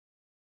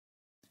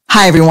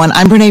Hi, everyone.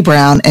 I'm Brene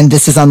Brown, and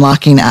this is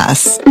Unlocking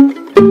Us. And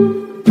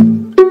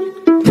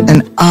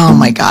oh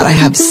my God, I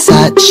have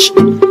such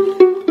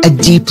a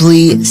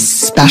deeply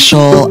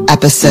special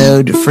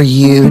episode for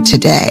you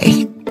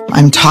today.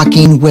 I'm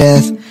talking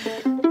with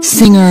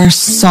singer,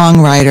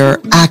 songwriter,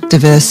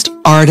 activist,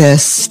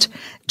 artist,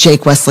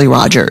 Jake Wesley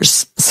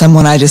Rogers,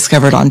 someone I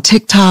discovered on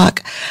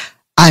TikTok.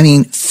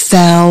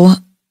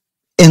 Fell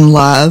in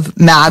love,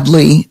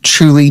 madly,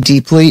 truly,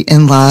 deeply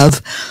in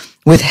love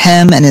with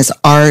him and his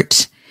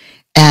art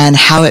and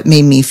how it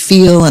made me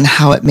feel and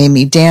how it made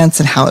me dance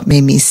and how it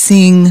made me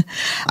sing.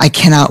 I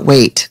cannot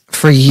wait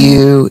for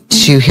you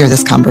to hear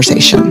this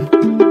conversation.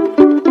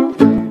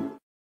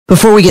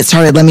 Before we get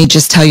started, let me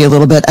just tell you a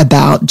little bit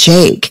about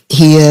Jake.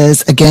 He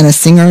is, again, a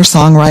singer,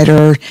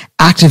 songwriter,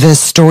 activist,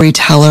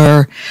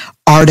 storyteller,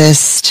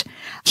 artist.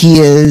 He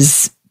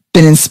has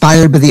been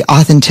inspired by the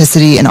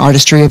authenticity and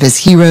artistry of his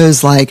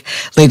heroes like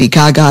Lady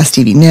Gaga,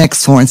 Stevie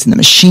Nicks, Florence and the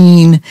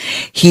Machine.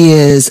 He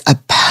is a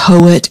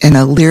poet and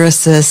a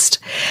lyricist.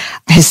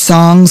 His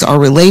songs are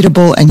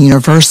relatable and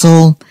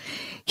universal.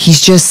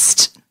 He's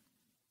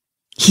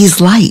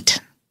light.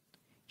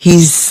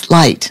 He's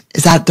light.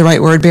 Is that the right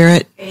word,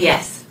 Barrett?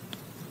 Yes.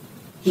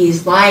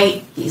 He's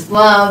light, he's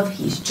love,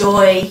 he's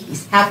joy,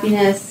 he's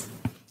happiness.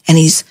 And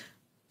he's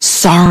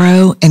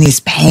sorrow, and he's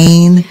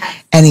pain,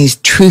 and he's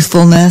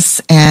truthfulness,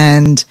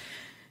 and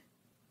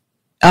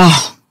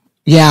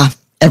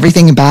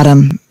everything about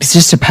him. He's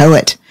just a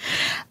poet.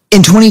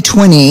 In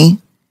 2020,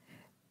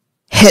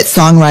 hit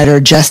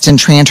songwriter Justin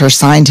Tranter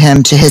signed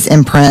him to his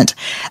imprint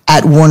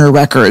at Warner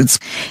Records,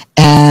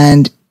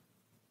 and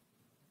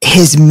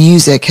his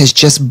music has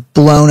just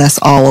blown us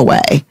all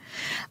away.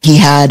 He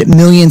had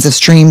millions of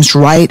streams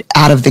right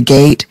out of the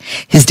gate.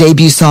 His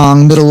debut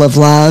song, Middle of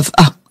Love,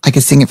 I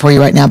could sing it for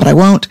you right now, but I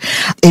won't,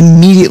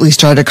 immediately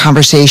started a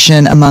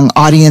conversation among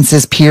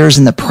audiences, peers,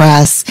 and the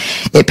press.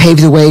 It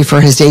paved the way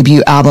for his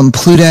debut album,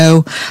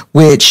 Pluto,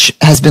 which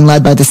has been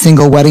led by the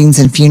single Weddings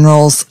and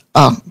Funerals.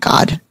 Oh,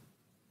 God.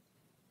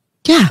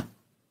 Yeah.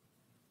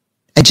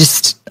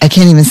 I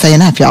can't even say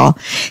enough, y'all.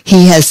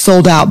 He has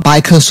sold out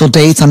bi-coastal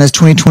dates on his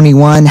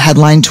 2021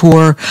 headline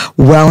tour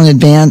well in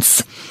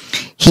advance.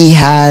 He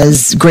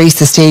has graced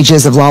the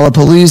stages of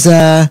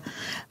Lollapalooza,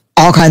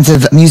 all kinds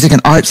of music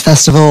and arts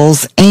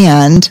festivals,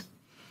 and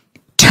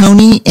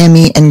Tony,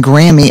 Emmy, and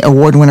Grammy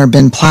award winner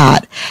Ben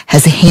Platt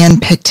has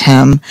handpicked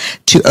him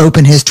to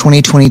open his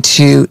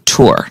 2022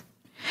 tour.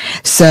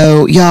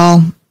 So,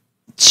 y'all,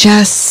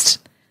 just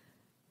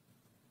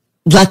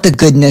let the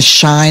goodness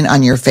shine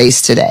on your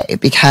face today,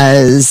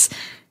 because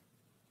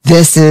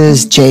this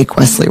is Jake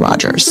Wesley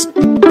Rogers.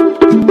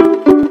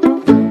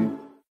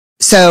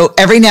 So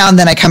every now and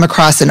then I come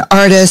across an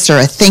artist or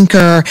a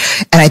thinker,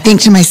 and I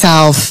think to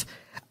myself,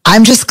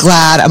 I'm just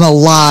glad I'm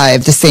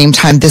alive the same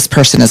time this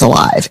person is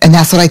alive. And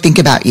that's what I think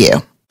about you.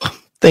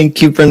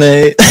 Thank you,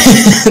 Brene.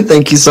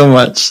 Thank you so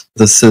much.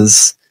 This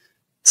is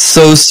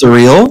so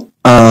surreal.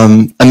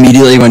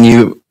 Immediately when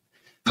you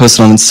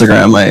posted on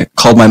Instagram, I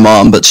called my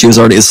mom, but she was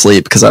already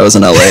asleep because I was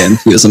in LA and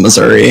she was in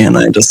Missouri, and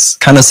I just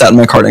kind of sat in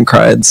my car and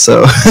cried.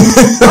 So,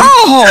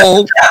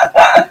 oh,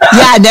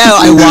 yeah, no,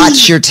 I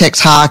watch your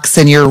TikToks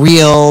and your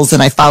reels,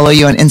 and I follow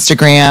you on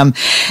Instagram.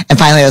 And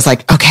finally I was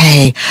like,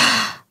 okay,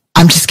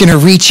 I'm just going to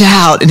reach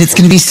out, and it's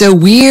going to be so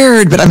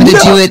weird, but I'm going to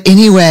do it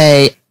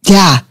anyway.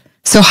 Yeah.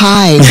 So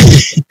hi.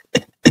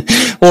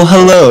 Well,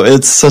 hello.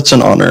 It's such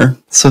an honor.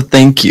 So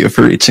thank you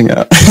for reaching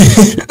out.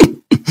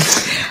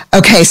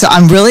 Okay, so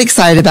I'm really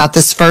excited about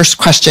this first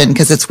question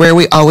because it's where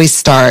we always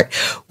start.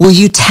 Will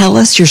you tell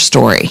us your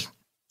story?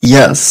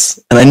 Yes,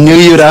 and I knew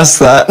you'd ask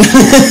that.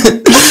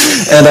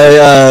 And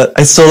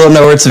I still don't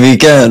know where to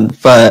begin,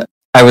 but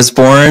I was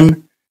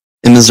born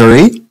in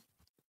Missouri,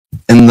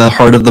 in the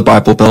heart of the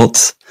Bible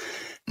Belt,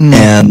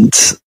 and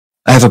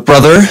I have a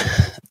brother,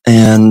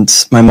 and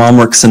my mom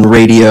works in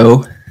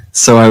radio,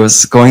 so I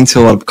was going to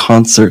a lot of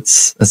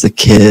concerts as a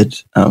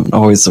kid,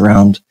 always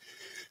around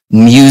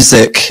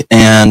music,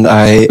 and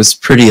I was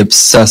pretty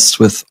obsessed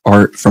with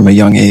art from a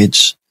young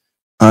age.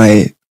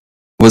 I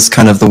was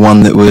kind of the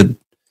one that would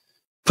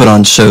put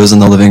on shows in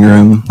the living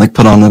room, like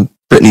put on a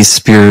Britney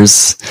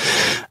Spears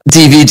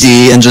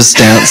DVD and just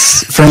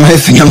dance for my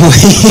family.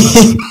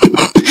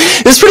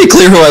 It was pretty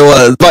clear who I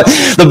was, but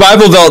the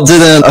Bible Belt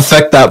didn't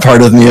affect that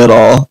part of me at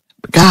all.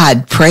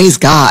 God, praise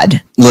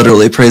God.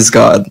 Literally, praise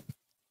God.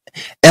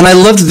 And I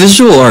loved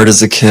visual art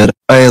as a kid.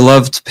 I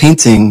loved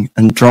painting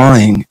and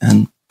drawing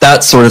and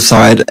that sort of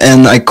side.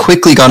 And I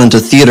quickly got into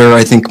theater.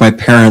 I think my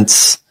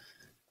parents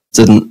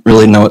didn't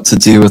really know what to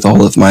do with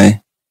all of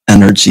my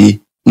energy,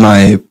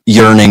 my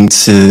yearning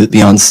to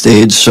be on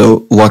stage.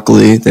 So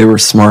luckily they were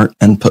smart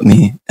and put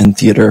me in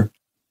theater.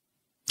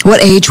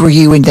 What age were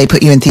you when they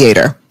put you in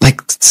theater?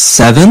 Like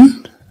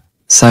seven.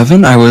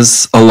 I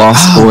was a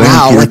lost boy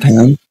in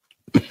Japan.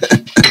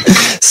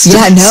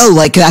 Yeah, no,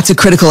 like that's a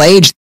critical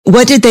age.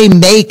 What did they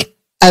make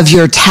of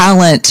your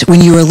talent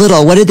when you were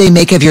little? What did they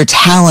make of your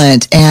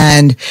talent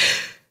and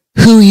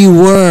who you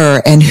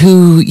were and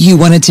who you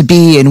wanted to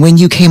be and when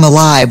you came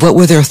alive? What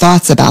were their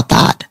thoughts about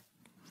that?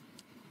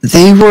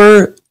 They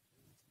were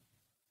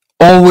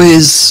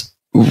always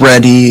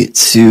ready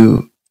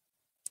to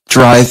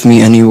drive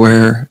me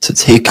anywhere, to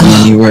take me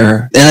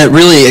anywhere. And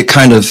it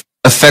kind of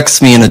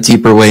affects me in a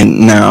deeper way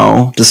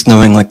now, just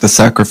knowing like the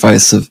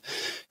sacrifice of,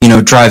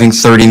 driving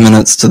 30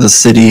 minutes to the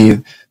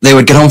city. They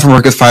would get home from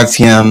work at 5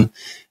 p.m.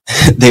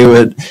 They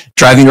would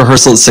drive me to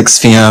rehearsal at 6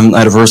 p.m.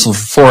 I'd have rehearsal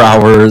for 4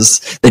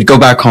 hours. They'd go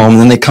back home, and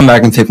then they'd come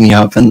back and pick me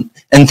up. And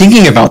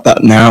thinking about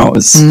that now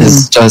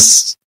is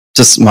just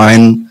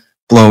mind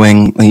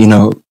blowing,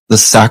 the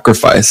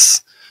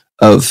sacrifice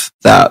of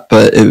that.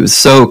 But it was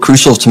so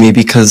crucial to me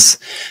because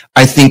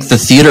I think the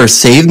theater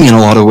saved me in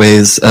a lot of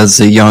ways as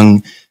a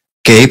young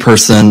gay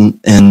person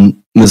in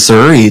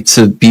Missouri,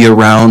 to be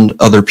around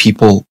other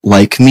people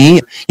like me.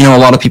 A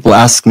lot of people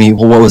ask me,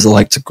 well, what was it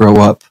like to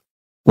grow up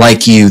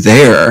like you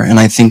there? And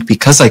I think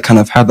because I kind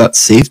of had that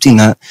safety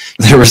net,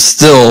 there were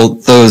still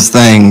those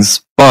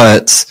things,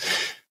 but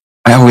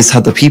I always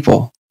had the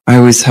people. I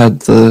always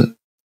had the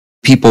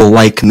people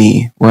like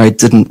me where I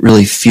didn't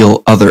really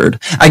feel othered.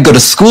 I'd go to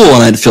school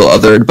and I'd feel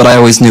othered, but I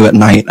always knew at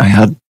night I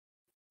had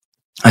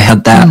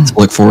that to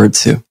look forward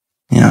to.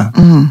 Yeah.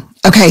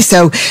 Okay,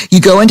 so you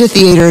go into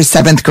theater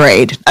 7th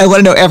grade. I want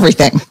to know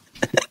everything.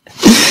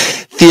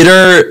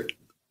 Theater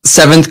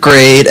 7th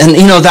grade. And,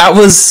 that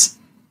was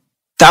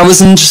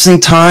an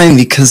interesting time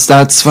because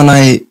that's when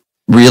I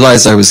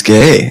realized I was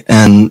gay.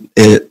 And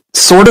it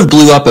sort of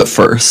blew up at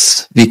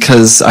first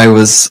because I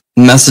was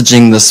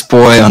messaging this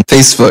boy on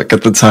Facebook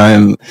at the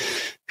time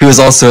who was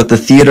also at the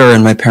theater,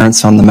 and my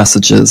parents found the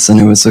messages,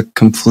 and it was a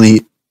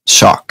complete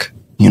shock.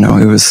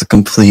 It was a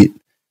complete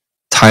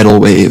tidal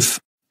wave.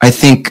 I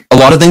think a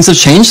lot of things have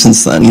changed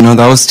since then.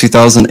 That was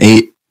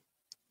 2008.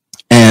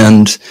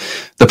 And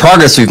the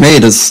progress we've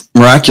made is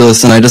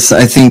miraculous. And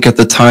I think at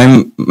the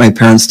time, my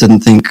parents didn't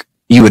think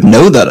you would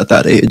know that at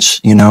that age,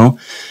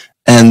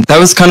 And that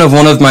was kind of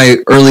one of my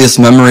earliest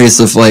memories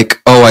of like,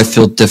 oh, I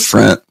feel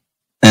different,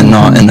 and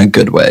not in a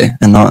good way,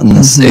 and not in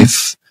a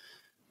safe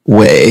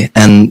way.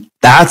 And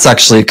that's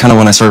actually kind of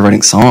when I started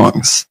writing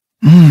songs.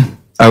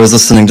 I was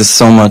listening to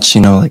so much,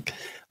 like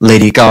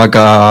Lady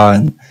Gaga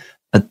and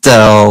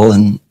Adele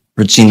and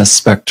Regina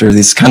Spektor,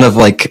 these kind of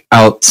like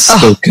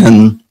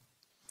outspoken,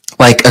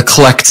 like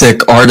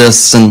eclectic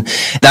artists. And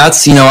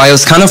that's, I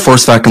was kind of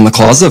forced back in the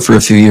closet for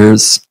a few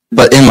years,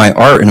 but in my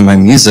art and in my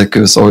music,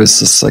 it was always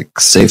this like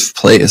safe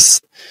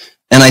place.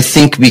 And I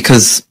think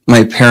because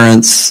my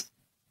parents,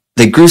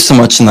 they grew so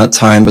much in that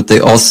time, but they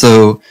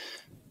also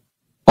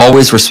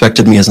always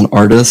respected me as an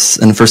artist.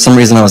 And for some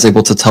reason, I was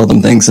able to tell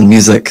them things in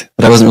music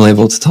that I wasn't really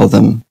able to tell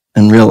them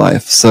in real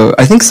life. So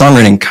I think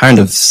songwriting kind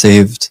of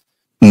saved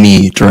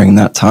me during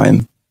that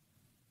time.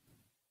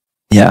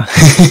 Yeah.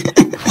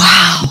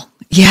 Wow.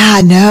 Yeah,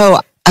 no,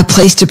 a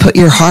place to put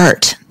your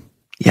heart.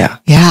 Yeah.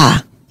 Yeah.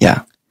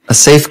 Yeah. A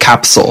safe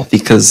capsule,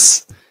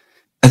 because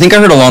I think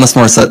I heard Alanis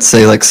Morissette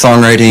say like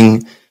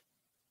songwriting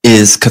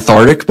is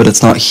cathartic, but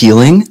it's not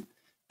healing.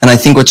 And I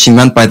think what she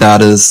meant by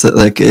that is that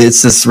like,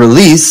 it's this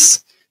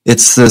release.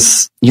 It's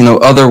this,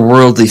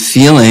 otherworldly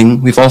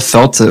feeling. We've all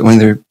felt it when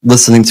they're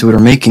listening to it or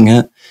making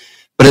it,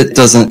 but it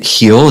doesn't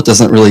heal. It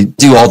doesn't really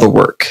do all the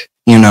work.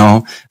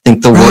 I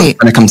think the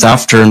work when it comes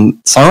after, and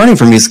songwriting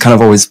for me has kind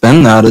of always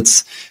been that.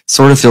 It's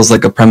sort of feels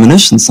like a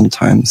premonition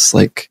sometimes.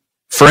 Like,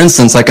 for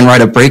instance, I can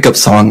write a breakup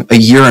song a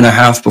year and a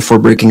half before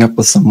breaking up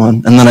with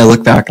someone. And then I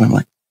look back and I'm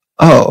like,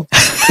 oh,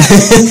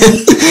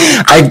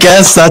 I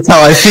guess that's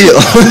how I feel.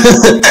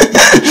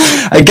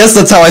 I guess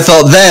that's how I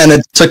felt then.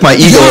 It took my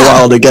ego a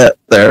while to get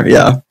there.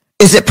 Yeah.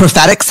 Is it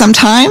prophetic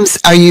sometimes?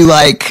 Are you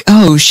like,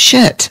 oh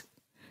shit?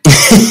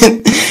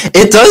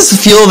 It does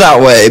feel that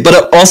way, but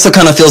it also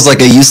kind of feels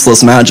like a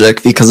useless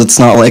magic because it's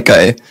not like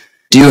I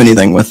do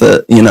anything with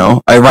it.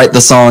 I write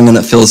the song and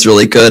it feels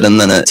really good, and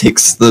then it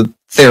takes the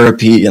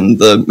therapy and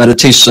the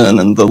meditation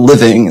and the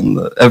living and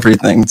the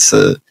everything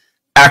to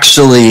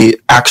actually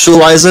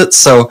actualize it.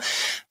 So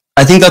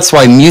I think that's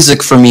why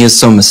music for me is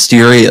so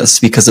mysterious,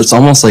 because it's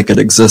almost like it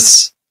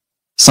exists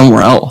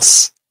somewhere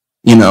else,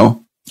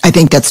 I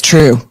think that's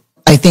true.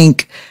 I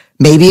think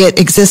maybe it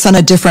exists on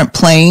a different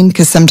plane,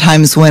 because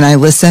sometimes when I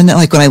listen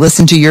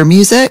to your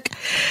music,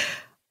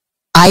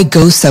 I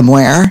go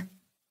somewhere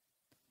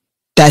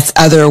that's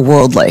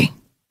otherworldly.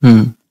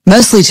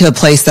 Mostly to a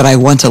place that I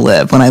want to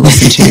live when I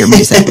listen to your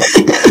music.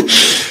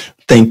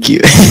 Thank you.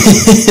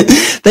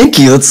 Thank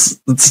you.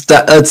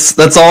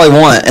 That's all I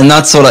want. And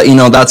that's what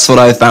that's what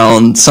I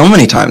found so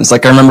many times.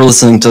 Like I remember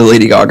listening to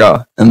Lady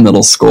Gaga in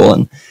middle school,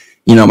 and,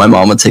 my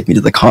mom would take me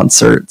to the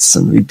concerts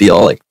and we'd be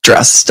all like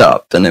dressed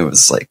up. And it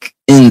was like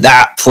in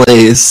that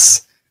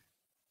place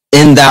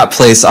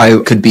I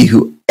could be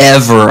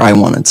whoever I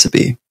wanted to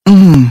be.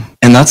 And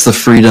that's the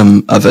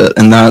freedom of it.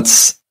 And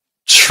that's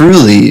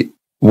truly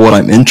what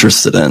I'm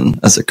interested in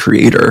as a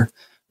creator.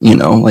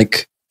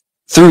 Like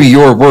through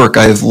your work,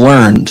 I've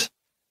learned,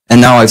 and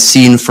now I've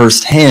seen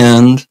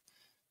firsthand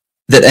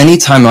that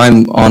anytime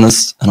I'm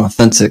honest and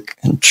authentic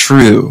and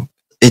true,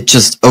 it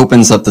just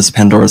opens up this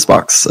Pandora's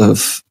box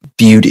of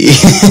beauty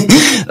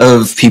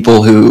of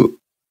people who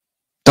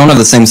don't have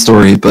the same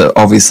story, but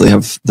obviously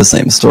have the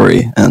same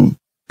story. And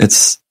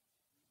it's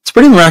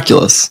pretty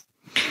miraculous.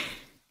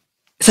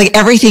 It's like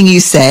everything you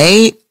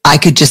say, I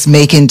could just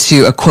make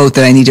into a quote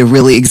that I need to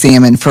really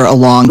examine for a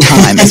long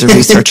time as a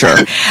researcher.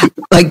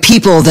 Like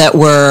people that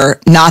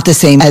were not the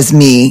same as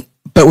me,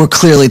 but were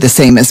clearly the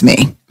same as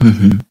me.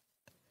 Mm-hmm.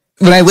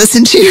 When I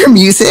listen to your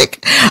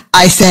music,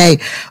 I say,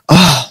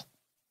 oh,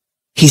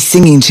 he's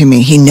singing to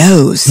me. He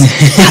knows.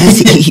 How does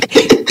he,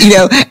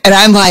 and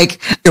I'm like,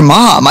 your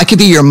mom. I could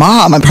be your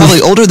mom. I'm probably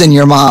older than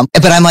your mom.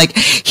 But I'm like,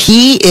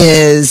 he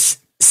is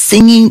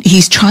singing.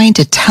 He's trying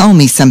to tell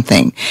me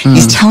something.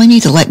 He's telling me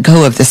to let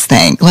go of this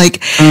thing.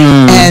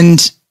 And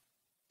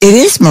it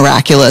is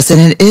miraculous. And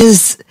it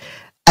is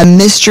a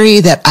mystery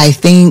that I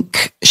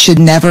think should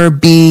never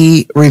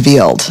be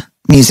revealed.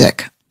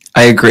 Music.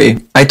 I agree.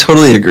 I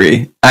totally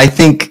agree. I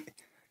think,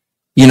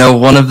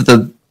 one of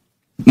the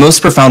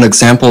most profound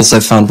examples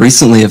I've found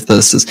recently of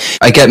this is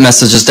I get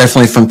messages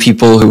definitely from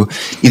people who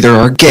either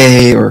are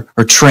gay or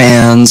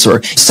trans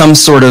or some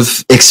sort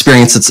of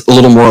experience that's a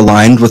little more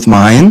aligned with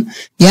mine.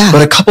 Yeah.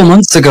 But a couple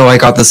months ago, I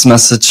got this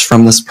message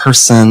from this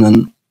person,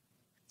 and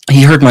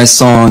he heard my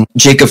song,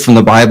 Jacob from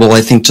the Bible, I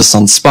think just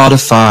on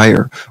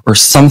Spotify or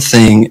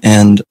something,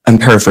 and I'm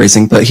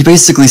paraphrasing, but he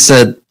basically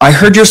said, I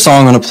heard your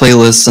song on a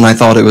playlist and I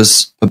thought it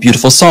was a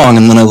beautiful song,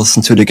 and then I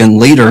listened to it again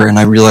later and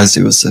I realized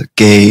it was a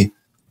gay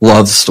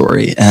love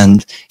story,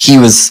 and he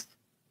was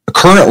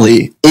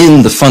currently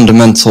in the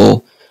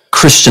fundamental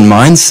Christian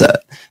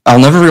mindset. I'll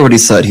never forget what he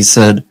said. He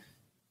said,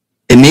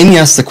 it made me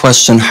ask the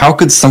question, how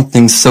could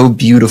something so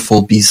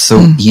beautiful be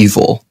so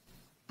evil?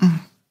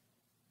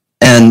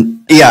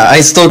 And yeah, I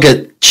still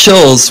get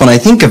chills when I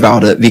think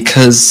about it,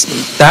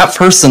 because that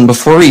person,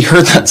 before he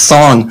heard that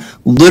song,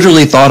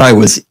 literally thought I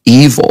was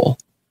evil.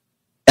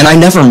 And I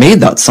never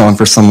made that song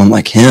for someone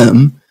like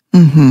him.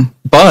 Mm-hmm.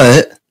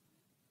 But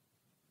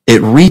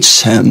it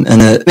reached him,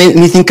 and it made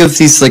me think of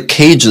these like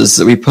cages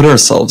that we put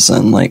ourselves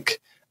in. Like,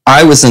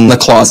 I was in the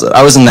closet.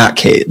 I was in that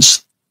cage.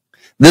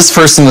 This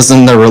person was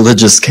in the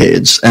religious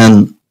cage.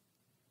 And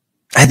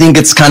I think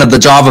it's kind of the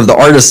job of the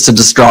artist to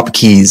just drop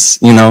keys,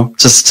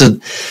 just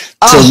to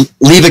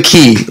leave a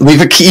key,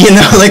 like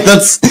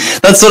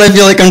that's what I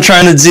feel like I'm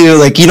trying to do.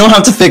 Like, you don't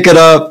have to pick it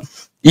up.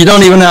 You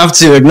don't even have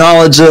to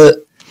acknowledge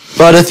it.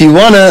 But if you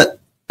want it,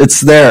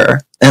 it's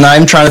there. And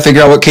I'm trying to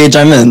figure out what cage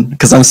I'm in,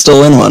 because I'm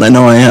still in one. I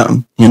know I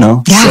am,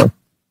 Yeah. So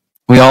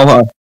we all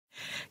are.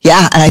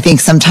 Yeah. And I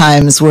think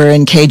sometimes we're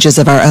in cages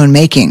of our own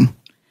making.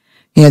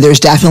 There's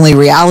definitely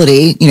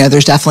reality.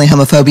 There's definitely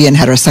homophobia and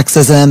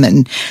heterosexism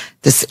and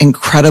this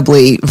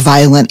incredibly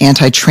violent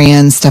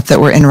anti-trans stuff that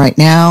we're in right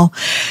now.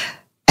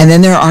 And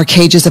then there are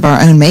cages of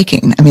our own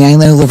making. I mean, I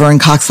know Laverne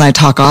Cox and I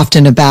talk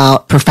often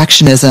about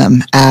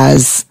perfectionism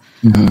as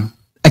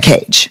a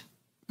cage.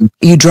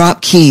 You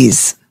drop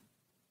keys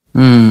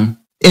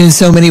in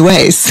so many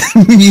ways.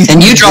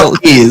 And you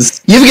drop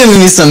keys. You've given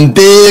me some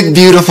big,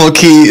 beautiful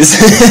keys.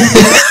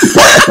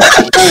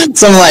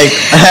 Some like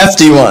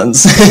hefty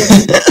ones.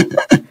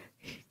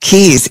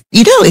 Keys.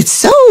 It's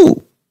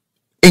so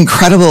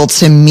incredible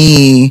to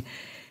me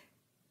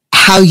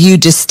how you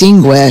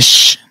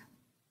distinguish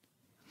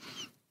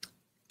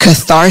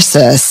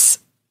catharsis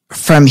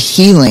from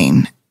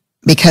healing,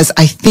 because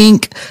I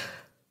think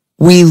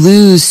we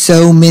lose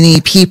so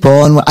many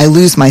people, and I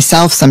lose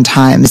myself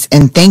sometimes,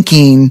 in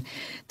thinking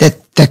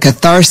that the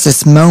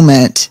catharsis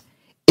moment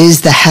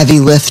is the heavy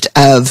lift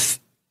of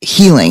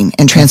healing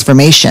and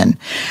transformation,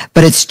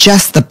 but it's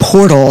just the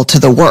portal to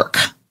the work.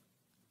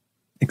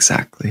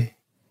 Exactly.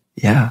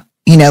 Yeah.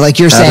 Like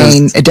you're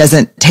saying, it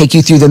doesn't take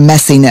you through the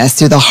messiness,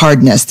 through the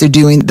hardness, through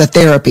doing the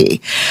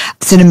therapy.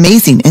 It's an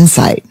amazing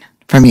insight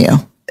from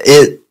you.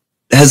 It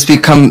has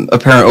become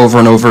apparent over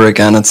and over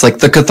again. It's like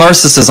the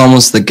catharsis is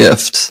almost the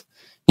gift.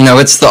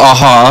 It's the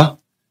aha,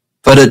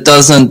 but it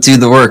doesn't do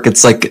the work.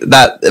 It's like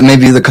that,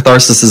 maybe the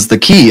catharsis is the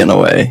key in a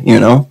way,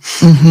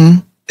 Mm-hmm.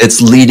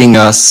 It's leading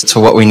us to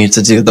what we need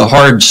to do. The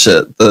hard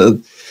shit,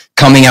 the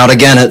coming out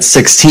again at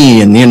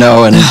 16,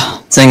 and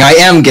saying, I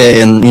am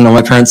gay. And,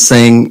 my parents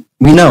saying,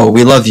 we know,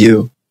 we love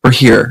you, we're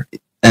here.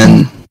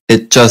 And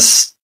it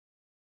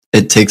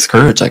takes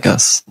courage, I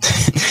guess.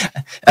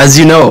 As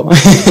you know,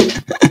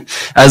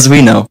 as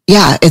we know.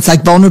 Yeah. It's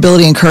like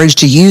vulnerability and courage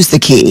to use the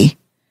key,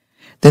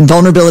 then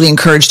vulnerability and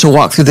courage to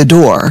walk through the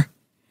door.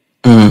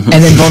 Mm-hmm.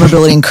 And then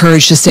vulnerability and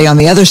courage to stay on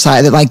the other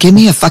side. That, like, give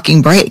me a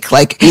fucking break.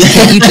 Like,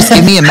 can't you just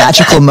give me a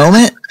magical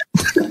moment?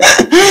 Do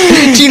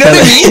you know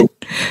what I mean?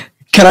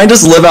 Can I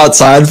just live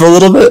outside for a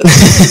little bit?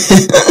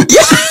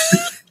 Yeah.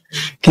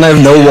 Can I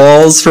have no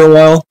walls for a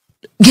while?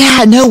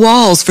 Yeah, no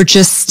walls for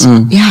just,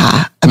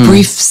 a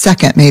brief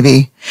second,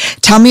 maybe.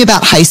 Tell me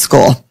about high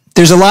school.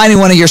 There's a line in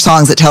one of your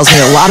songs that tells me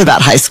a lot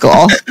about high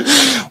school.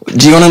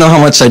 Do you want to know how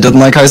much I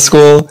didn't like high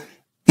school?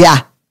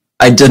 Yeah.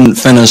 I didn't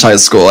finish high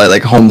school. I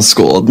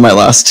homeschooled my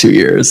last 2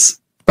 years.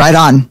 Right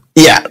on.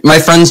 Yeah. My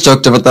friends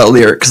joked about that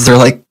lyric because they're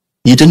like,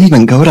 you didn't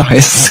even go to high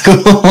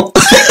school.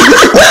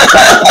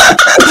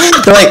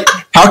 They're like,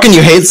 how can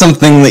you hate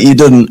something that you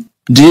didn't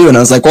do? And I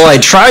was like, well, I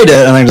tried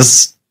it and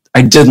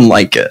I didn't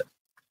like it.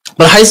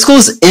 But high school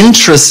is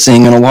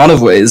interesting in a lot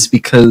of ways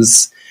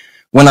because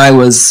when I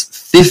was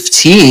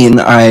 15,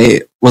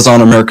 I was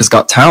on America's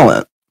Got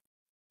Talent.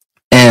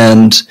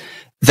 And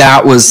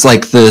that was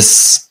like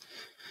this,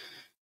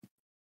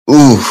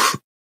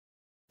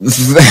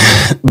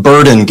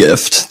 burden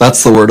gift.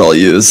 That's the word I'll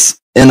use,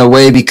 in a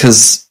way,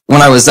 because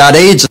when I was that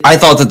age, I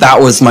thought that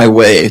that was my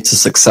way to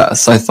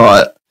success. I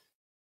thought,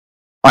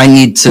 I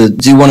need to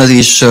do one of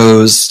these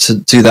shows to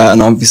do that.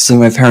 And obviously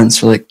my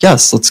parents were like,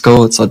 yes, let's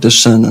go, let's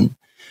audition.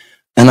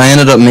 And I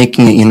ended up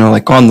making it,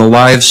 like on the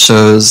live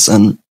shows.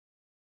 And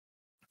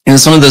it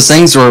was one of those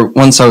things where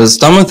once I was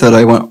done with it,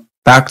 I went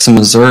back to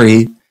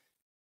Missouri,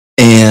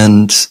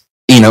 and,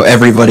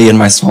 everybody in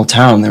my small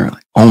town, they were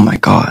like, oh my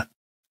God,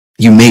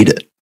 you made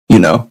it,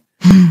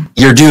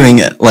 you're doing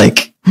it.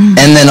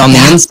 And then on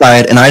the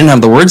inside, and I didn't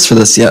have the words for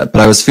this yet, but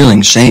I was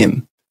feeling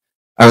shame.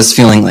 I was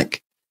feeling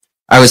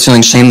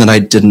shame that I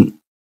didn't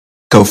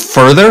go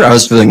further. I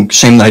was feeling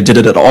shame that I did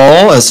it at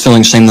all. I was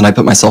feeling shame that I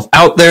put myself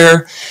out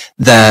there,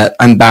 that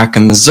I'm back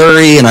in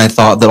Missouri, and I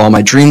thought that all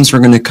my dreams were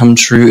going to come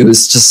true. It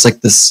was just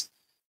like this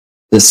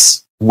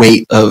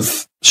weight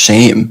of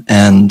shame.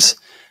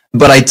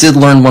 But I did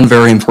learn one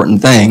very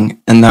important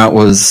thing, and that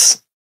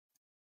was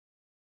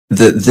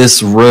that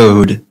this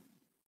road,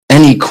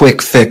 any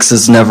quick fix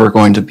is never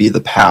going to be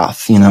the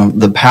path.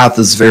 The path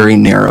is very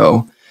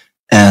narrow,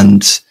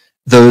 and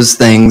those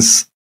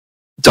things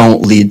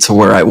don't lead to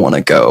where I want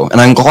to go. And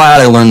I'm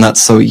glad I learned that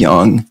so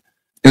young.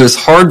 It was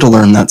hard to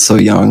learn that so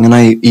young, and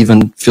I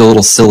even feel a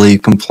little silly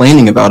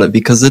complaining about it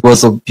because it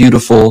was a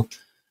beautiful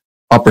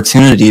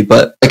opportunity.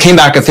 But I came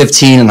back at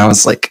 15 and I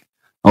was like,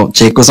 oh,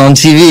 Jake was on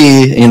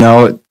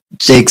TV,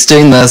 Jake's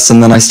doing this.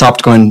 And then I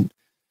stopped going to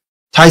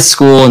high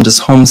school and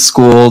just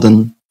homeschooled.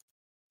 And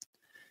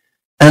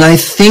I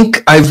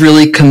think I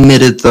really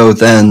committed, though,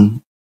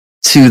 then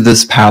to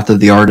this path of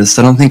the artist.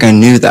 I don't think I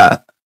knew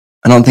that.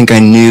 I don't think I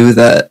knew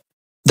that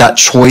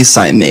choice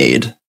I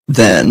made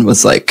then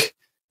was like,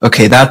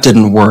 okay, that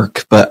didn't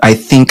work, but I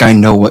think I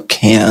know what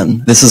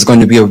can. This is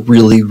going to be a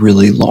really,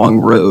 really long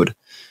road.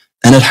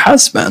 And it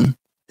has been.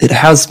 It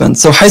has been.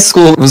 So high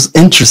school was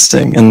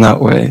interesting in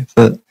that way.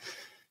 But,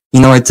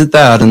 I did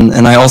that.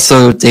 And I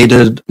also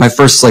dated, my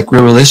first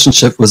real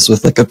relationship was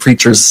with a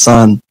preacher's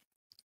son.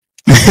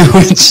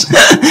 Which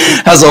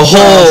has a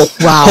whole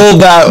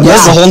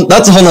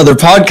that's a whole nother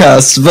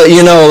podcast. But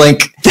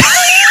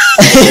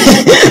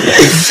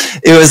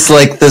it was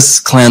like this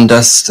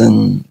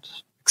clandestine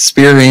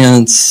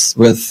experience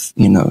with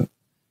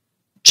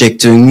Jake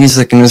doing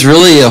music, and it was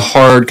really a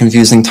hard,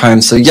 confusing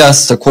time. So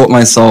yes, to quote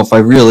myself, I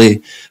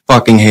really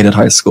fucking hated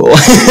high school.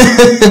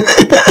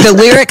 The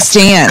lyric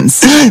stands.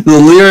 The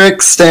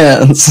lyric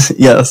stands,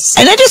 yes.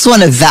 And I just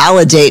want to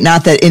validate,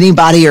 not that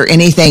anybody or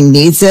anything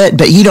needs it,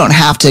 but you don't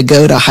have to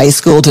go to high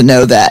school to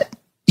know that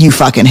you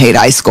fucking hate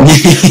high school.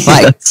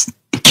 I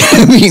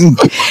mean,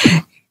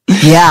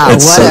 yeah,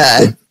 it's what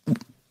a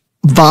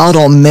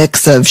volatile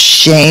mix of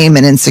shame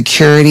and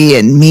insecurity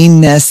and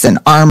meanness and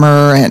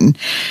armor. And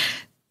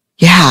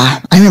yeah,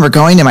 I remember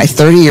going to my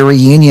 30-year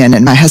reunion,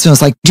 and my husband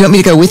was like, do you want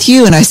me to go with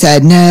you? And I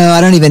said, no, I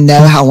don't even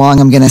know how long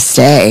I'm going to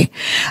stay.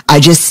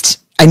 I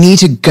need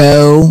to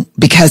go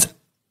because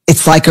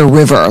it's like a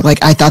river.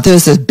 I thought there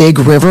was a big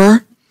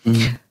river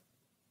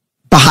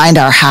behind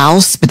our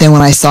house, but then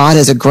when I saw it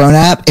as a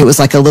grown-up, it was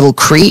like a little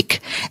creek.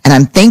 And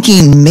I'm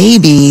thinking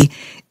maybe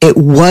it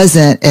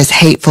wasn't as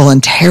hateful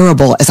and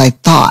terrible as I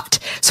thought.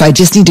 So I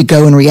just need to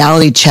go and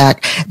reality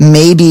check.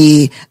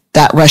 Maybe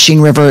that rushing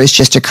river is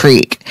just a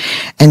creek.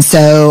 And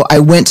so I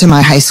went to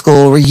my high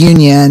school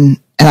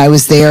reunion, and I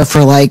was there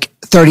for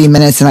 30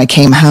 minutes, and I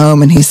came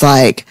home, and he's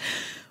like,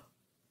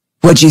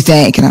 what'd you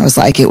think? And I was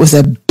like, it was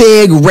a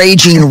big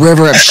raging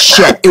river of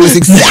shit. It was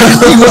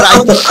exactly what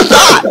I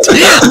thought.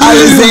 I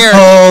was there.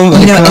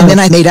 God. And then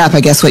I made up,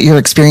 I guess, what your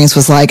experience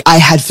was like. I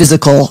had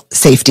physical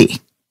safety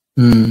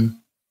in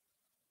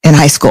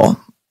high school.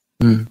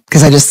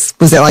 Because I just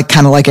was there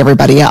kind of like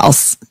everybody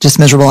else, just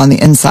miserable on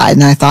the inside.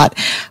 And I thought,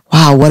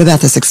 wow, what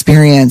about this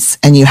experience?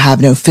 And you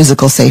have no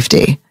physical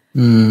safety,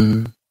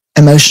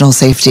 emotional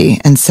safety.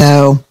 And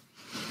so,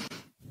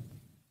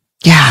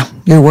 yeah,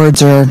 your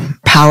words are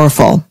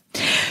powerful.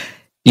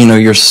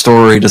 Your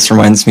story just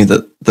reminds me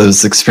that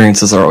those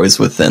experiences are always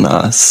within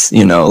us.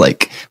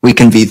 We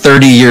can be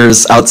 30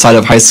 years outside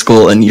of high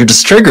school and you're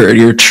just triggered.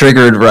 You're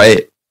triggered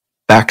right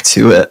back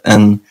to it.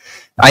 And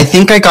I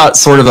think I got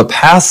sort of a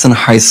pass in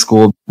high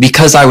school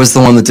because I was the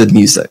one that did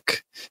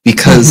music.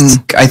 Because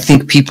I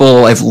think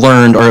people I've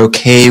learned are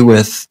okay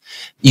with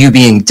you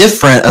being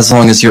different as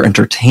long as you're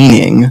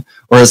entertaining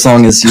or as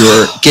long as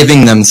you're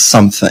giving them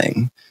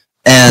something.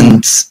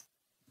 And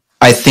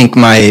I think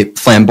my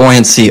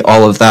flamboyancy,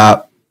 all of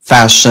that,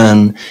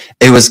 fashion,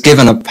 it was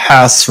given a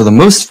pass for the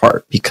most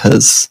part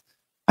because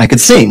I could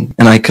sing,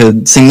 and I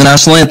could sing the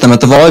national anthem at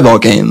the volleyball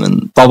game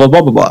and blah, blah,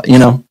 blah, blah,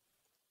 blah,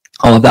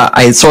 all of that.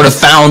 I sort of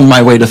found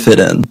my way to fit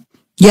in.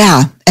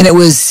 Yeah. And it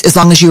was as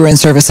long as you were in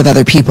service of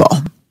other people.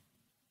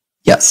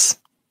 Yes.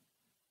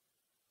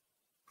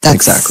 That's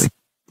exactly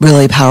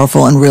really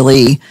powerful and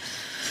really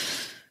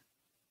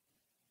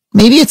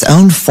maybe its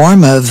own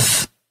form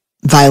of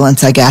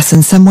violence, I guess,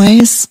 in some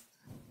ways.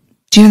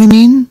 Do you know what I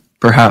mean?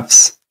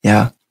 Perhaps.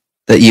 Yeah.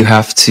 that you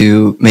have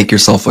to make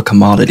yourself a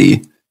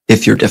commodity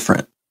if you're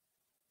different,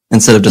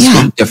 instead of just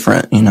being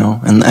different, you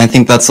know? And I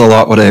think that's a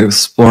lot what I was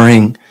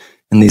exploring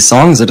in these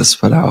songs I just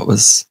put out,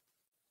 was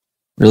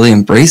really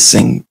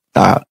embracing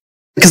that.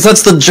 Because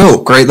that's the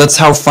joke, right? That's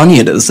how funny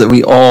it is, that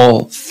we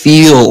all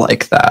feel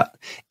like that.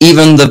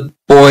 Even the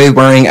boy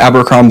wearing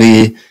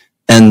Abercrombie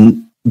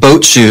and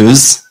boat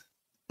shoes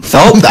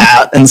felt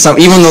that. And some,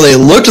 even though they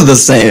looked the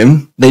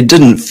same, they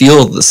didn't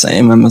feel the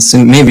same. I'm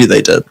assuming maybe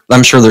they did.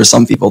 I'm sure there's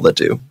some people that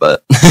do,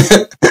 but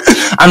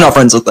I'm not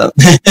friends with them.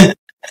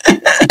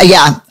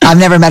 Yeah, I've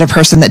never met a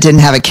person that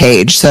didn't have a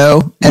cage.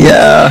 So, and,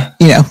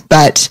 you know,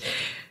 but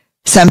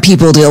some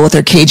people deal with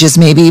their cages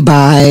maybe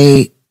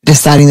by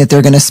deciding that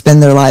they're going to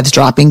spend their lives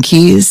dropping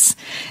keys,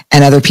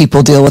 and other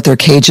people deal with their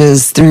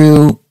cages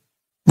through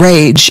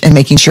rage and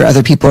making sure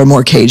other people are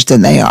more caged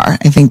than they are.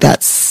 I think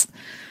that's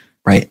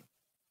right.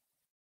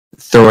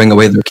 Throwing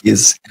away their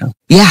keys.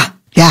 Yeah.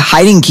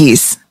 Hiding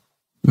keys.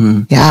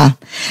 Yeah.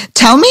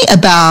 Tell me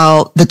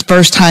about the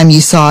first time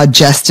you saw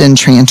Justin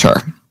Tranter.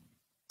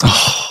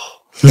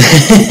 I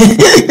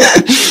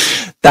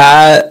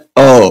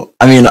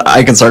mean,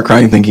 I can start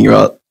crying thinking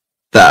about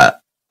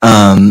that.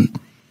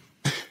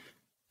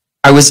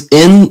 I was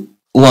in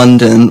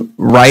London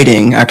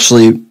writing,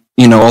 actually,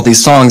 you know, all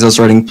these songs. I was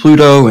writing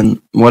Pluto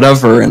and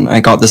whatever, and I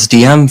got this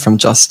DM from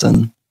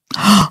Justin,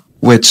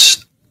 which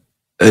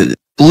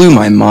blew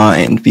my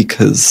mind,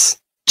 because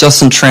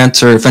Justin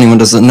Tranter, if anyone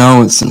doesn't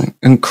know, is an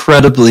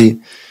incredibly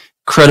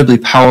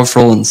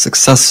powerful and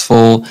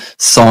successful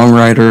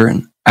songwriter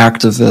and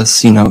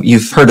activist. You know,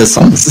 you've heard his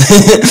songs.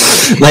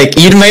 Like,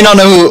 you may not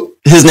know who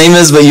his name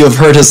is, but you have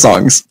heard his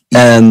songs.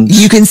 And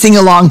you can sing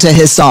along to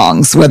his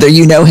songs, whether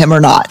you know him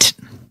or not.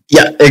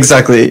 Yeah,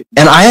 exactly.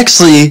 And I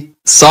actually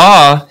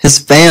saw his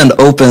band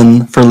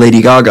open for Lady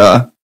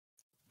Gaga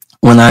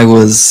when I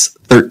was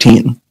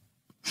 13.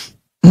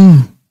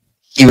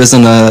 He was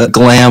in a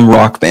glam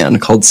rock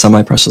band called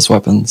Semi Precious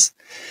Weapons.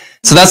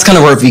 So that's kind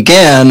of where it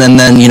began. And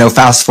then, you know,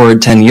 fast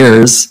forward 10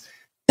 years,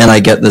 and I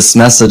get this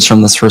message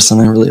from this person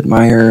I really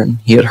admire. And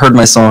he had heard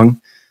my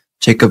song,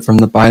 Jacob from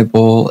the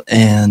Bible,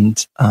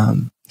 and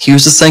he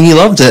was just saying he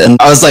loved it. And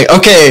I was like,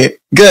 okay,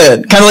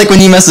 good. Kind of like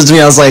when you messaged me,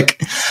 I was like,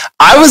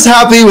 I was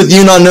happy with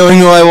you not knowing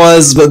who I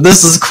was, but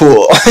this is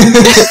cool.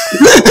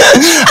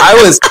 I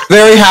was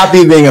very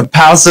happy being a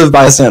passive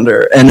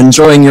bystander and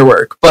enjoying your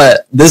work,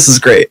 but this is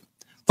great.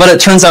 But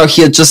it turns out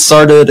he had just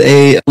started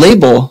a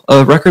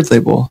record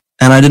label,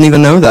 and I didn't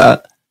even know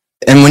that.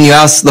 And when you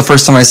asked the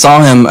first time I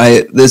saw him,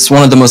 it's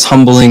one of the most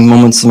humbling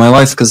moments of my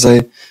life, because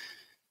I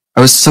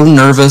was so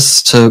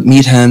nervous to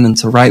meet him and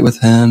to write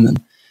with him.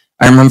 And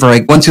I remember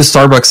I went to a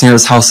Starbucks near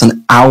his house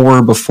an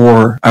hour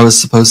before I was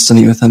supposed to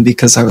meet with him,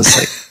 because I was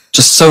like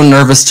just so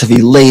nervous to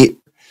be late.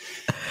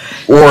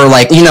 Or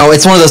like, you know,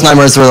 it's one of those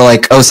nightmares where they're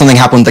like, oh, something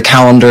happened with the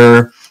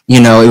calendar.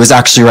 You know, it was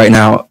actually right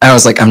now. I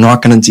was like, I'm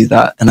not going to do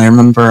that. And I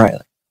remember I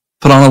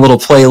put on a little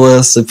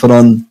playlist.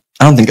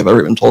 I don't think I've ever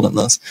even told him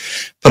this,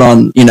 put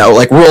on, you know,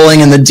 like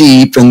Rolling in the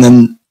Deep, and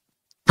then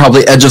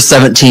probably Edge of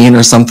 17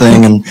 or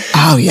something. And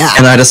oh yeah.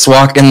 And I just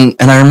walk in,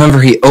 and I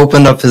remember he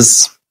opened up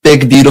his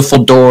big,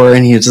 beautiful door,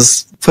 and he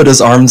just put his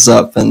arms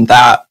up, and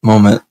that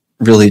moment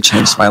really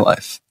changed my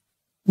life.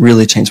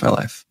 Really changed my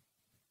life.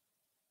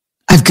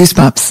 I have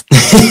goosebumps.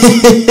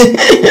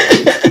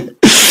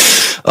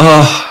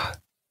 Oh,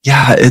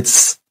 yeah,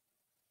 it's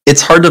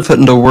hard to put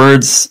into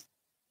words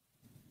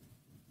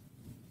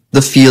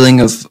the feeling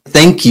of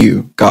thank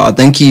you, God,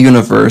 thank you,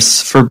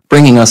 universe, for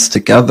bringing us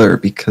together,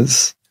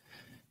 because,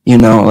 you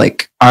know,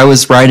 like, I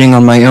was writing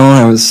on my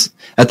own.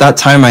 At that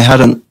time, I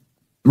hadn't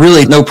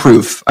really no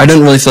proof. I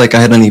didn't really feel like I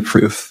had any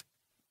proof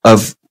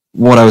of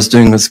what I was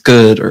doing was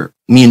good or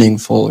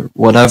meaningful or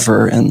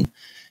whatever. And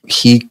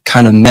he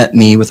kind of met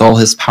me with all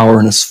his power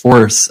and his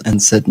force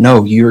and said,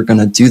 no, you're going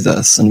to do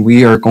this. And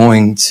we are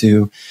going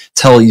to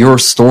tell your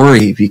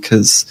story,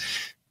 because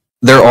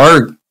there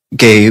are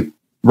gay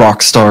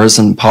rock stars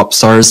and pop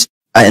stars.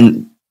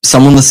 And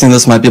someone listening to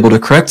this might be able to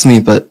correct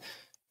me, but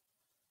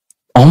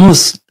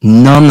almost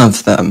none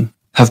of them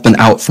have been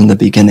out from the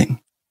beginning.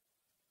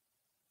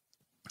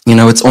 You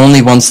know, it's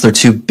only once they're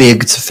too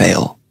big to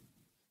fail.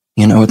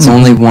 You know, it's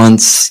only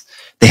once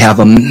they have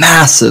a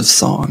massive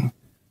song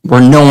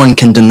where no one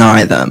can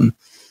deny them.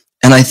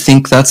 And I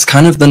think that's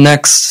kind of the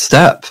next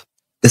step,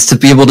 is to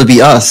be able to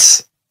be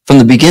us from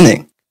the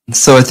beginning.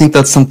 So I think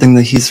that's something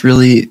that he's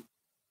really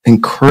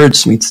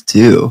encouraged me to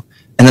do.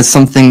 And it's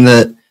something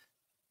that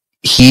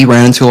he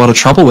ran into a lot of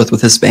trouble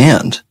with his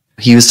band.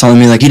 He was telling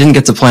me, like, he didn't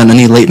get to plan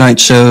any late night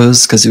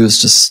shows because it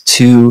was just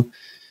too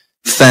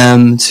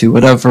femme, too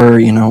whatever,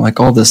 you know, like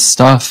all this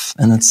stuff.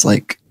 And it's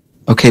like,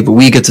 okay, but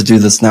we get to do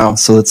this now,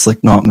 so let's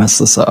like not mess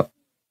this up.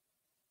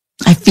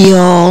 I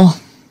feel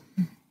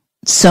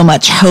so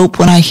much hope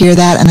when I hear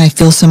that, and I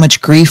feel so much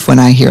grief when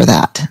I hear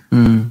that.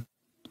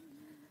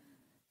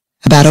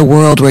 About a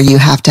world where you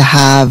have to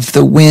have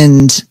the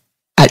wind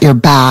at your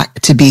back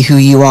to be who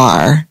you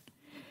are,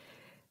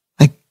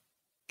 like,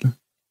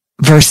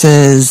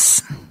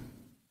 versus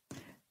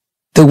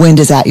the wind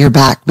is at your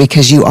back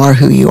because you are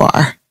who you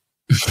are.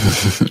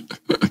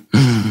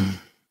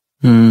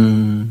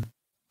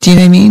 Do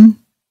you know what I mean?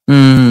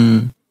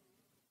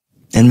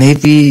 And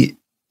maybe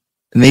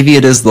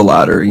it is the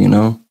latter, you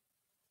know?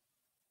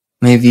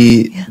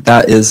 Maybe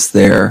that is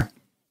there.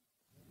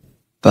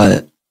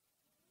 But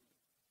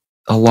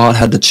a lot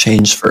had to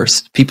change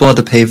first. People had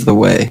to pave the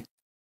way.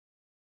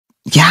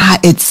 Yeah,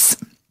 it's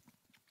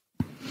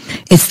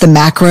the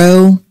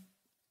macro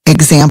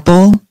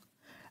example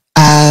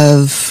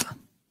of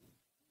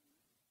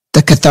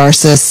the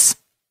catharsis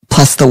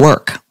plus the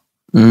work.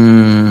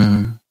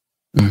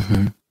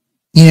 Mm-hmm.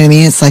 You know what I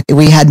mean? It's like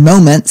we had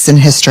moments in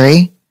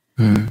history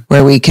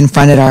where we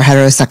confronted our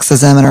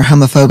heterosexism and our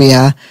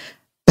homophobia,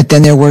 but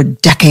then there were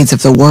decades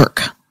of the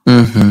work.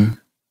 Mm-hmm.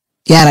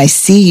 Yeah, and I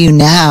see you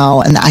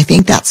now, and I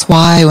think that's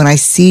why when I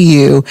see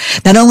you,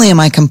 not only am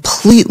I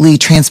completely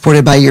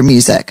transported by your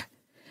music,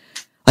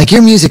 like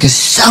your music is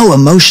so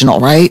emotional,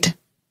 right?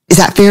 Is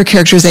that fair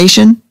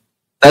characterization?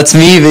 That's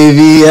me,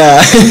 baby.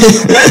 Yeah.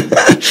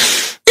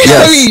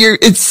 Yes. I mean,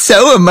 it's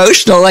so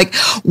emotional. Like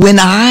when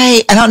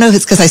I don't know if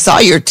it's because I saw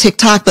your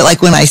TikTok, but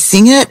like when I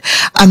sing it,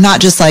 I'm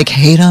not just like,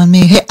 hate on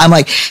me. I'm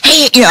like,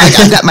 hey, you know,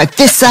 I've got my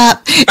fists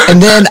up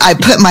and then I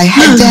put my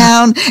head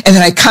down and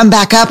then I come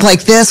back up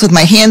like this with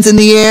my hands in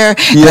the air.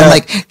 And I'm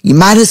like, you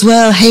might as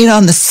well hate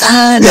on the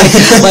sun.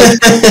 Like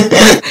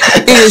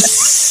it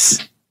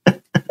is,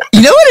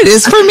 you know what it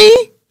is for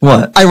me?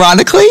 What?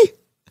 Ironically?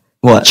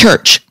 What?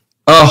 Church.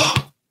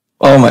 Oh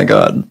my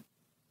God.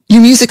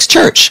 Your music's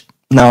church.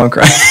 Now I'm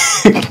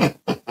crying.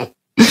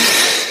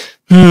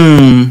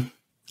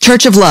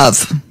 Church of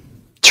love.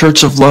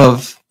 Church of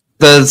love.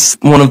 That's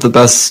one of the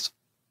best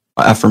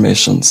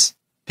affirmations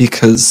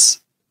because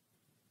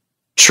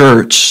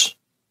church,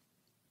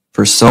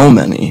 for so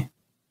many,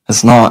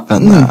 has not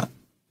been that.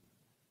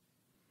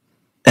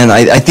 And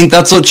I think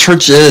that's what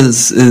church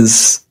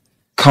is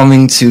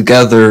coming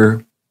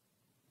together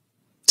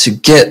to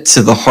get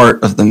to the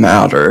heart of the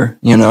matter,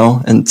 you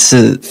know, and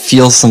to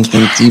feel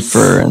something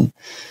deeper. And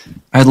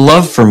I'd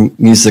love for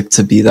music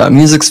to be that.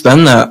 Music's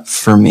been that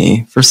for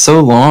me for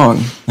so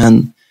long,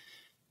 and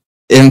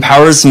it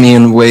empowers me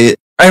in a way.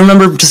 I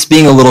remember just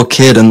being a little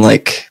kid and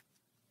like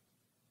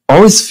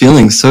always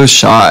feeling so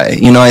shy.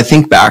 You know, I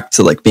think back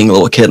to like being a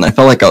little kid and I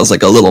felt like I was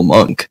like a little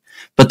monk,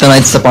 but then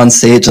I'd step on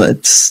stage and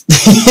it's,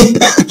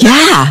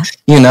 yeah,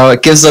 you know,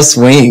 it gives us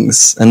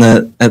wings, and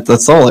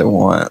that's all I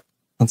want.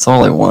 That's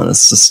all I want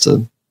is just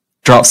to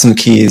drop some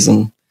keys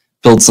and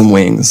build some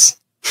wings.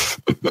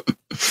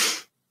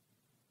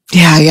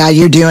 Yeah,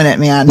 you're doing it,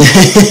 man.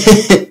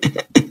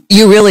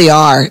 You really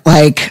are.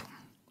 Like,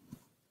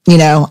 you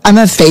know, I'm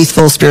a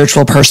faithful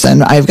spiritual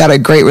person. I've got a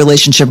great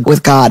relationship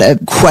with God, a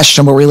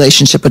questionable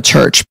relationship with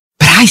church,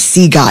 but I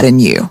see God in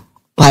you.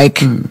 Like,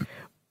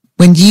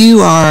 when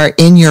you are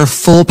in your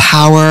full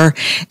power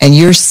and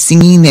you're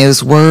singing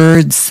those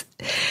words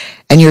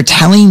and you're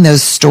telling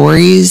those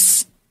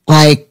stories,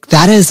 like,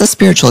 that is a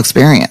spiritual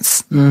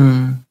experience.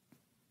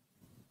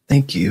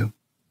 Thank you.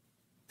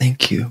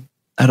 Thank you.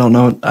 I don't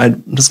know.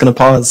 I'm just going to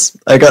pause.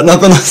 I got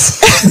nothing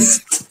else.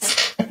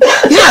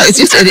 Yeah, it's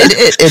just,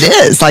 it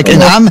is like,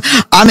 and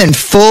I'm in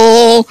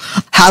full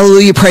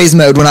hallelujah praise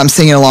mode when I'm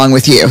singing along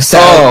with you. So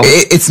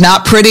it's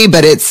not pretty,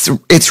 but it's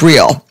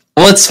real.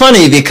 Well, it's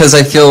funny because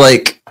I feel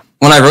like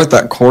when I wrote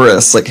that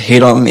chorus, like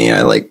hate on me,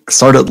 I like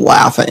started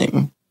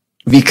laughing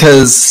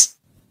because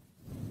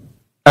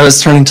I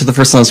was turning to the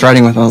person I was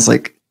writing with and I was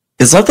like,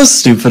 is that the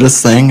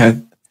stupidest thing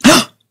I've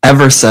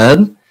ever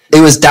said?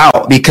 It was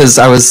doubt because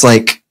I was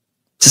like,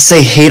 to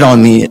say hate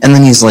on me. And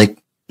then he's like,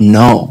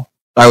 no.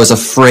 I was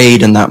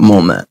afraid in that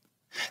moment.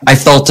 I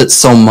felt it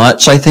so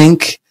much, I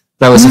think,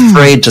 that I was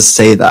afraid to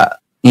say that.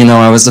 You know,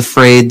 I was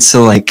afraid to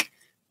like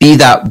be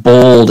that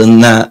bold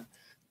and that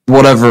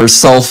whatever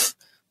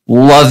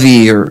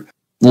self-lovey or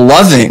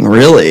loving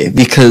really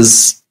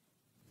because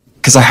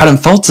I hadn't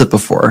felt it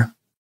before.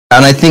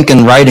 And I think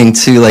in writing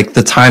too, like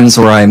the times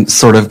where I'm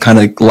sort of kind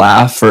of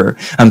laugh or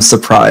I'm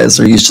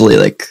surprised are usually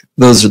like,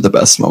 those are the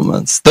best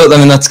moments. I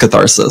mean, that's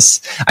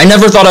catharsis. I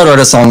never thought I'd write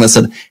a song that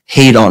said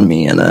hate on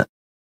me in it.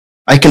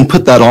 I can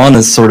put that on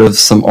as sort of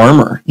some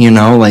armor, you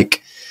know,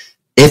 like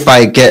if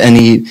I get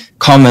any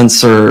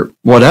comments or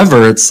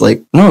whatever, it's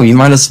like, no, you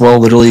might as well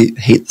literally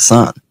hate the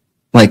sun.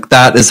 Like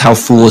that is how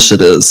foolish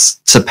it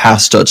is to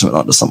pass judgment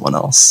onto someone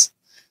else,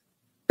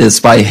 is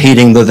by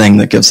hating the thing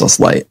that gives us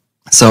light.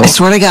 So I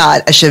swear to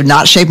God, I should have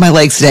not shaved my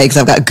legs today because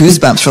I've got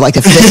goosebumps for like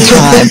the 5th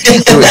time.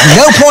 There was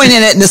no point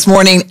in it this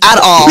morning at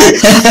all,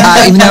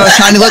 even though I was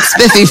trying to look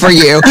spiffy for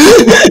you.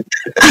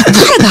 I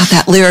thought about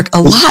that lyric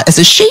a lot as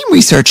a shame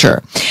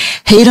researcher.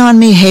 Hate on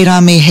me, hate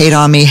on me, hate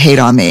on me, hate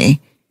on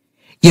me.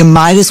 You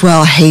might as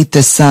well hate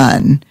the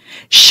sun,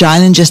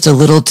 shining just a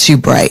little too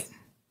bright.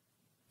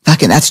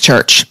 Fucking, that's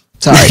church.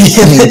 Sorry.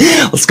 I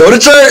mean, let's go to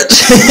church.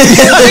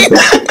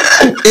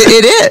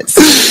 it is.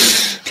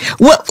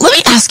 Well, let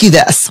me ask you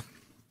this.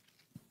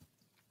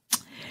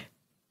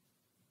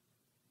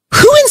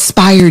 Who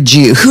inspired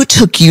you? Who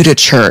took you to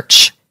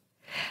church?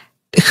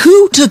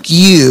 Who took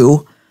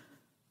you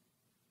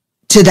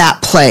to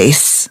that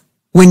place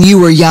when you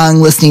were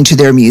young listening to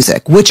their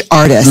music? Which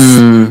artist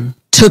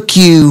took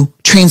you,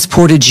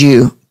 transported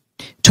you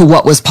to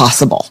what was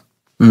possible.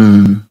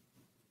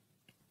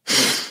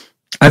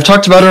 I've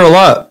talked about her a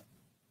lot,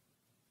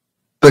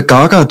 but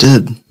Gaga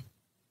did.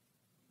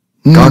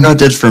 Gaga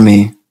did for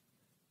me.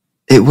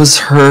 It was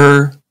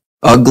her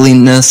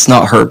ugliness,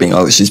 not her being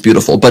ugly, she's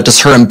beautiful, but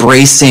just her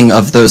embracing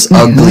of those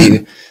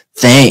ugly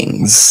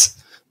things,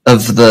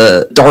 of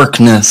the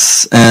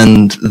darkness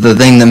and the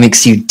thing that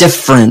makes you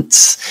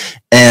different,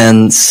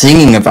 and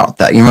singing about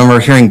that. You remember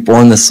hearing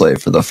Born This Way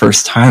for the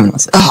first time, and I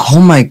was like, oh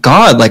my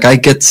God, like I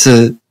get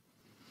to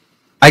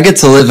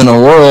live in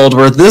a world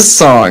where this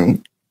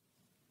song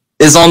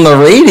is on the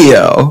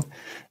radio.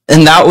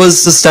 And that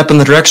was the step in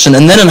the direction.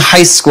 And then in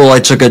high school, I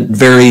took a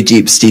very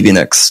deep Stevie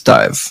Nicks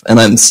dive, and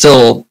I'm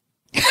still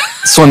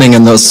swimming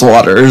in those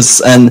waters.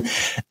 And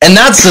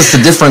that's just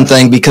a different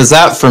thing, because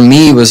that for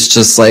me was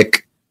just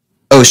like,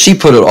 oh, she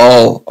put it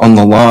all on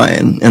the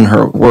line in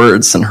her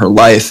words and her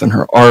life and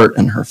her art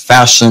and her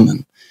fashion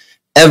and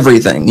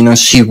everything. You know,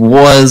 she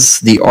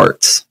was the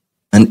art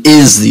and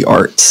is the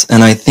art.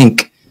 And I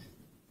think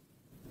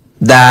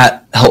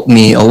that helped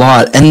me a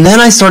lot. And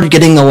then I started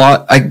getting a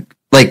lot,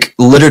 like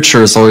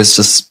literature is always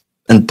just,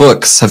 and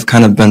books have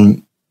kind of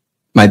been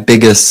my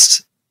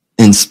biggest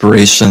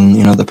inspiration,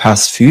 you know, the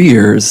past few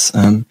years.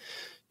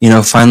 You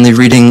know, finally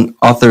reading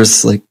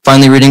authors, like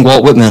finally reading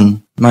Walt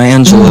Whitman, Maya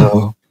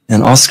Angelou,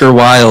 and Oscar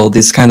Wilde,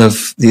 these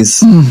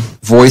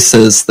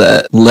voices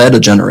that led a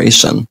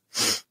generation.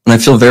 And I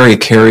feel very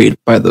carried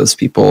by those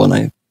people, and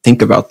I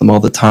think about them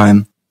all the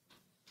time.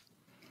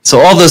 So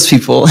all those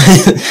people,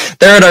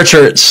 they're at our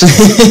church.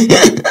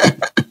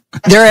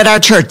 They're at our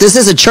church. This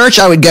is a church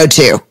I would go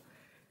to.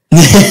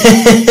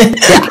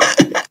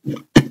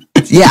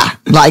 Yeah.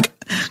 Like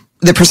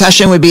the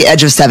procession would be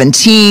Edge of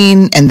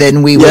 17, and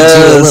then we would do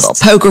a little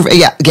poker.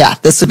 Yeah.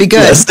 This would be good.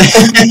 Yes.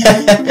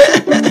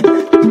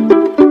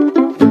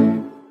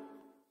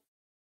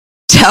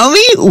 Tell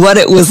me what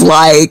it was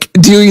like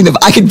doing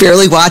I could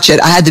barely watch it.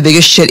 I had the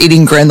biggest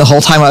shit-eating grin the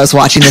whole time I was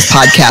watching this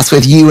podcast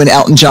with you and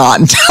Elton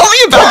John. Tell me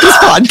about this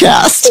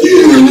podcast.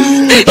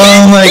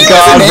 Oh my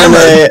God,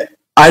 Brene.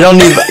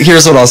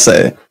 Here's what I'll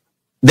say.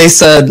 They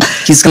said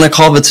he's going to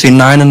call between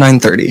 9 and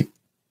 9:30.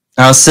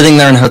 I was sitting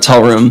there in a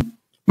hotel room.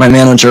 My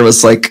manager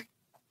was like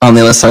on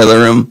the other side of the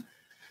room.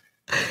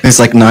 It was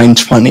like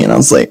 9:20, and I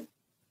was like,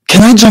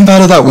 can I jump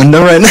out of that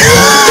window right now?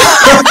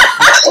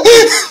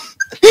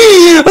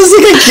 I was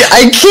like,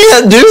 I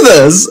can't do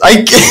this.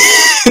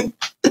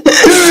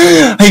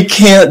 I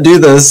can't do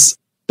this.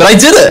 But I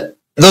did it.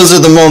 Those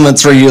are the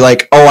moments where you're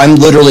like, oh, I'm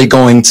literally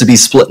going to be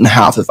split in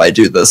half if I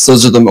do this.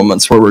 Those are the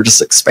moments where we're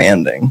just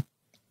expanding.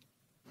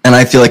 And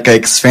I feel like I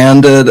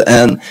expanded.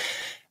 And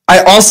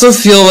I also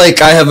feel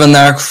like I have a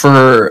knack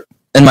for,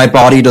 and my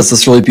body does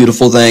this really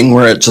beautiful thing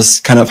where it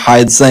just kind of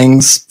hides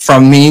things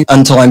from me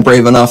until I'm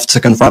brave enough to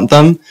confront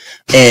them.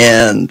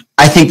 And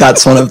I think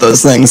that's one of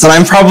those things. And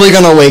I'm probably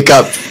going to wake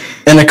up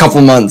in a couple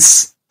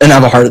months and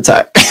have a heart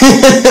attack.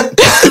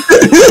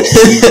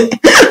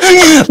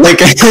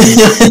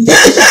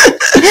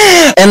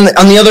 And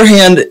on the other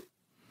hand,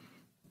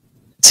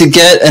 to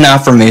get an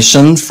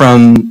affirmation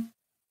from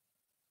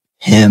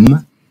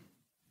him,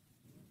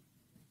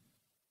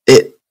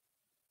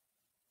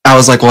 I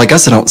was like, well, I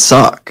guess I don't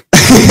suck.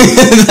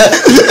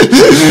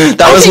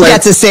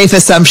 That's a safe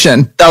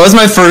assumption. That was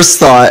my first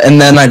thought. And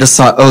then I just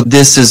thought, oh,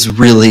 this is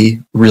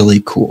really,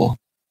 really cool.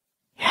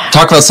 Yeah.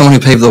 Talk about someone who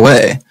paved the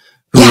way,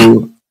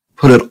 who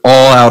put it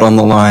all out on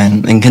the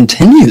line and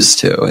continues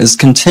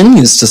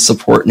to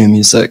support new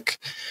music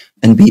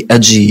and be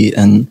edgy.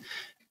 And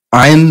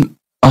I'm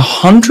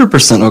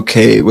 100%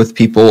 okay with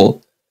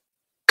people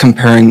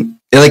comparing.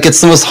 Like, it's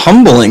the most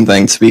humbling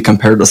thing to be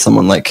compared to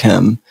someone like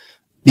him.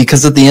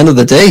 Because at the end of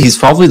the day, he's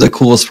probably the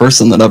coolest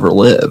person that ever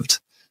lived.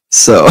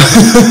 So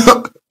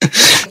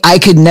I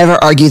could never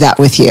argue that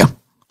with you.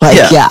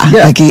 Like,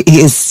 like he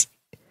is.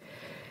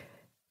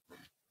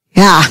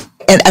 Yeah.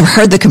 And I've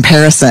heard the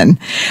comparison.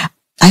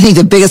 I think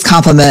the biggest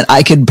compliment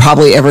I could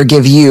probably ever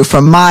give you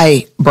from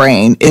my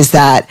brain is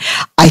that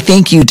I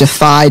think you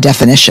defy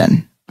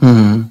definition.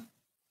 Mm-hmm.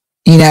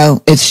 You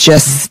know, it's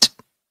just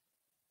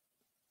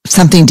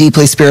something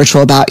deeply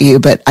spiritual about you.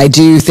 But I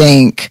do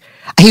think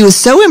he was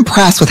so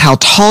impressed with how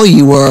tall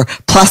you were,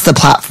 plus the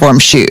platform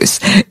shoes.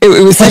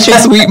 It was such a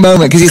sweet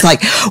moment, because he's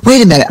like,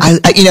 wait a minute.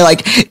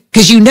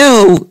 Because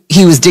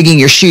he was digging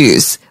your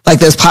shoes, like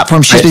those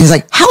platform shoes. Right. But he's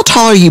like, how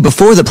tall are you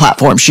before the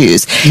platform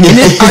shoes? And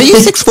then, are you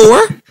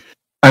 6'4"?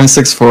 I'm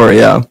 6'4",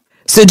 yeah.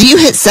 So do you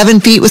hit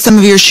 7 feet with some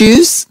of your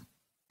shoes?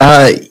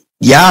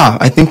 Yeah,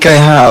 I think I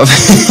have.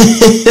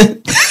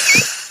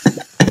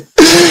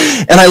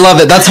 And I love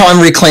it. That's how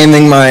I'm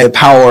reclaiming my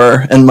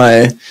power and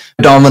my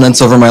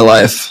dominance over my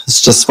life.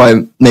 It's just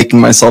by making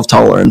myself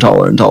taller and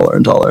taller and taller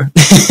and taller.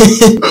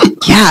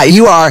 Yeah,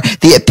 you are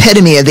the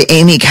epitome of the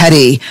Amy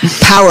Cuddy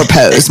power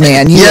pose,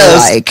 man.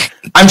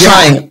 I'm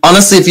trying.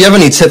 Honestly, if you have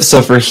any tips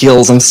for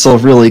heels, I'm still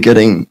really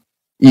getting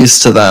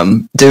used to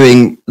them.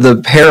 Doing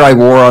the pair I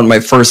wore on my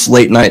first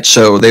late night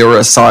show, they were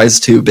a size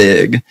too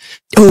big.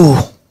 Ooh.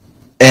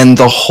 And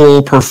the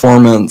whole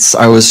performance,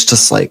 I was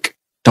just like,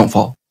 don't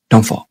fall,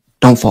 don't fall,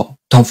 don't fall,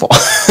 don't fall.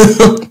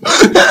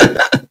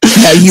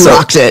 No, you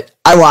rocked it.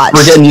 I watched.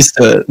 We're getting used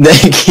to it.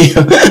 Thank you.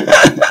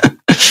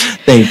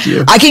 Thank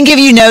you. I can give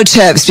you no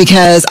tips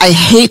because I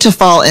hate to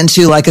fall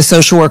into like a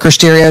social worker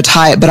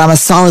stereotype, but I'm a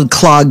solid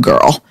clog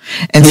girl.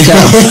 And so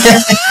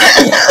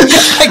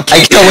I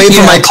can't wait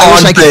for my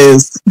clog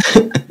phase.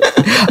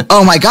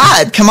 Oh my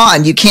God. Come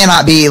on. You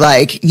cannot be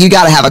like, you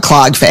got to have a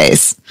clog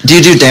face. Do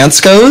you do dance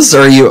goes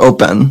or are you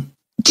open?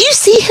 Do you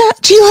see him?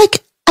 Do you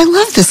like, I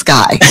love this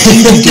guy. Do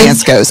you do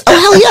dance goes? Oh,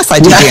 hell yes, I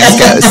do dance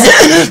goes.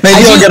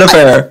 Maybe I'll get a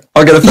pair.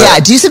 Yeah,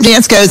 do some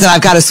dance goes, and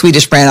I've got a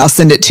Swedish brand. I'll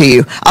send it to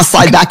you. I'll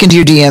slide back into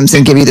your DMs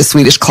and give you the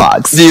Swedish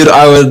clogs. Dude,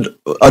 I would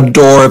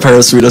adore a pair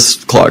of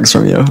Swedish clogs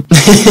from you.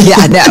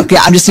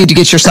 I just need to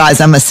get your size.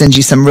 I'm going to send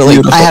you some really,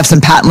 beautiful. I have some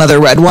patent leather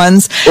red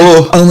ones.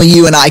 Ooh. Only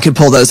you and I could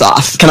pull those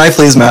off. Can I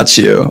please match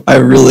you? I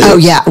really. Oh,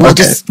 yeah. We'll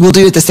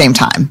do it at the same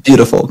time.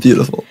 Beautiful,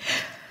 beautiful.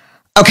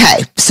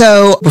 Okay,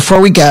 so before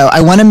we go,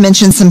 I want to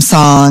mention some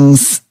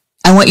songs.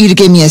 I want you to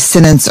give me a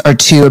sentence or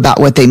two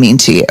about what they mean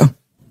to you.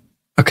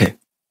 Okay.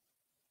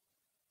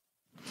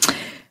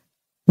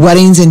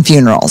 Weddings and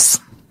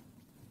funerals.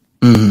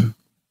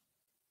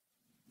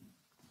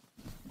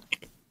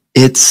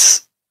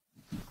 It's,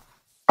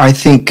 I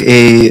think,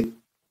 a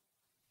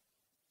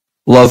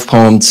love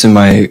poem to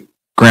my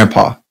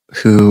grandpa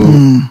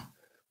who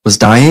was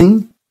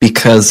dying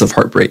because of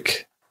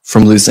heartbreak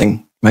from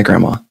losing my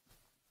grandma.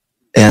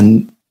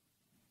 And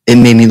it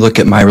made me look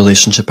at my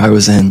relationship I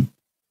was in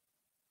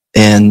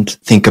and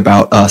think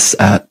about us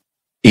at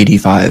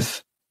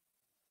 85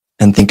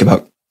 and think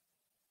about,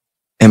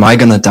 am I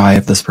going to die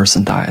if this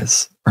person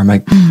dies? Or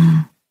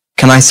can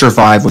I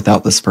survive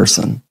without this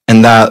person?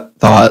 And that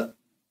thought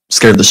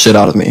scared the shit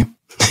out of me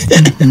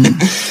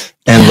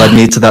and led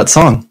me to that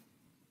song.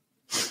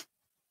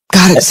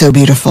 God, it's so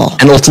beautiful.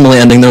 And ultimately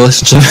ending the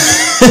relationship.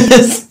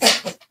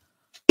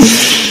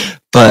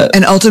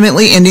 And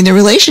ultimately ending the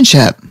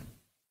relationship.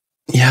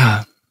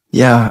 Yeah.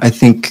 I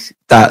think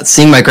that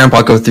seeing my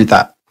grandpa go through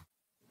that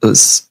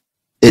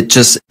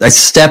I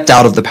stepped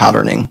out of the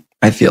patterning.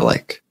 I feel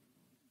like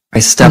I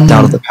stepped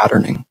out of the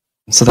patterning.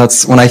 So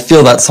that's when I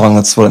feel that song,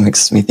 that's what it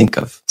makes me think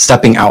of.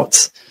 Stepping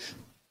out,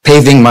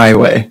 paving my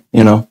way,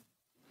 you know?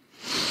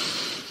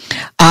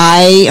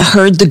 I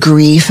heard the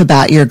grief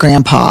about your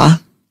grandpa.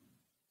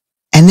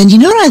 And then, you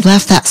know what I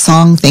left that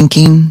song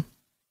thinking?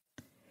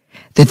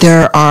 That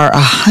there are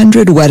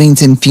 100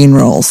 weddings and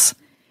funerals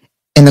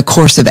in the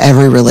course of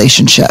every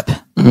relationship.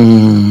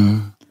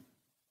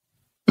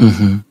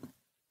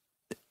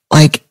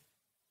 Like,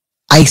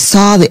 I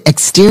saw the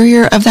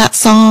exterior of that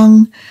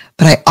song,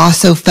 but I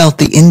also felt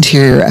the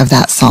interior of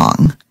that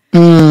song.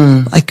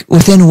 Like,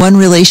 within one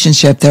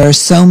relationship, there are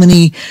so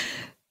many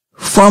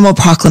formal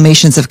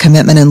proclamations of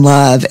commitment and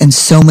love and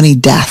so many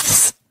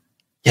deaths.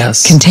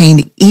 Yes.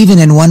 Contained even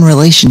in one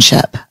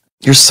relationship.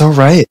 You're so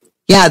right.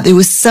 Yeah, there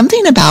was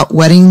something about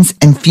weddings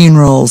and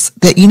funerals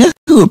that, you know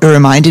who it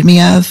reminded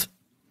me of?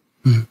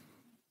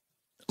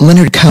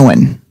 Leonard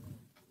Cohen.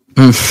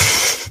 Do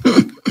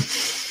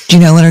you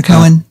know Leonard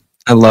Cohen?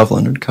 I love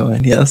Leonard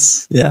Cohen.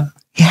 Yes. Yeah.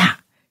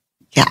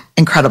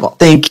 Incredible.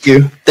 Thank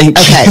you.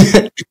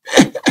 Okay.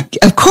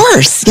 Of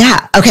course.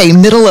 Yeah. Okay.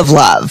 Middle of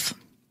Love.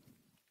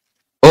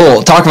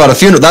 Oh, talk about a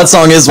funeral. That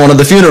song is one of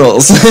the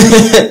funerals.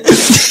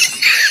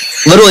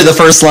 Literally the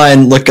first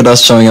line, look at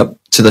us showing up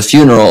to the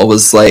funeral,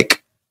 was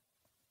like,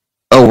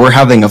 oh, we're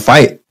having a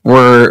fight.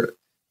 And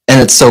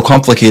it's so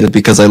complicated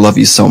because I love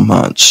you so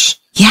much.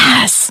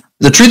 Yes.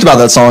 The truth about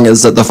that song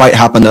is that the fight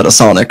happened at a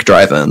Sonic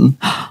drive-in.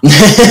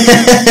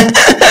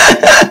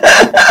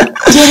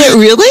 Did it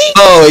really?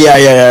 Oh,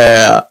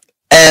 yeah.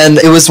 And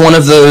it was one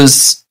of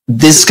those,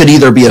 this could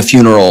either be a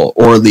funeral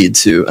or lead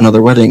to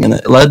another wedding. And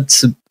it led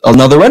to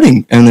another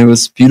wedding. And it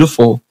was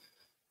beautiful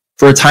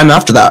for a time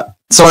after that.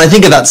 So when I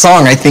think of that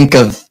song, I think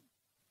of,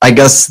 I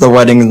guess, the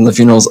weddings and the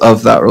funerals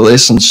of that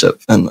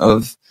relationship and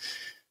of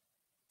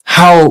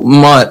how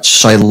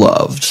much I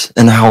loved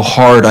and how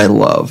hard I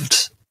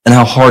loved and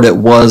how hard it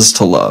was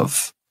to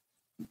love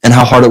and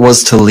how hard it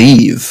was to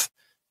leave,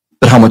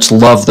 but how much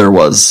love there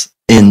was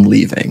in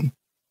leaving.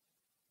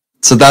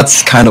 So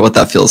that's kind of what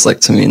that feels like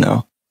to me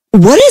now.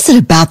 What is it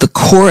about the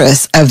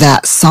chorus of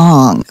that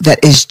song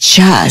that is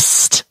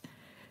just,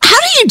 how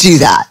do you do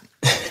that?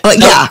 Like,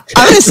 yeah,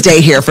 I'm going to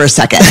stay here for a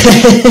second.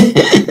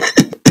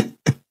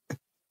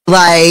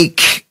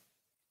 Like,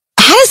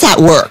 how does that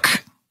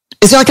work?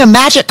 Is there like a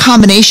magic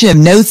combination of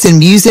notes and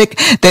music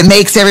that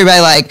makes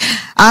everybody like,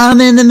 I'm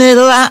in the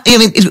middle? I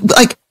mean,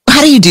 like, how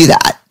do you do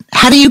that?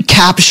 How do you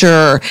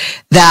capture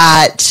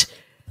that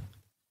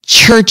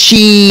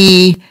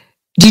churchy?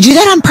 Do you do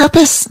that on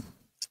purpose?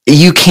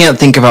 You can't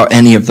think about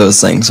any of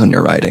those things when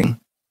you're writing.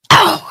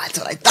 Oh, that's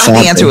what I thought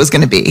the answer was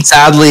going to be.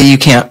 Sadly, you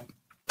can't.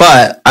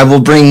 But I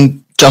will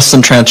bring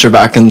Justin Trancher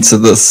back into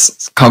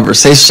this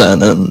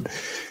conversation. And,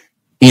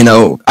 you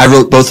know, I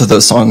wrote both of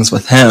those songs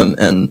with him.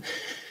 And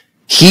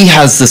he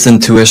has this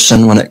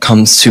intuition when it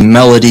comes to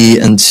melody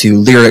and to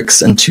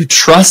lyrics and to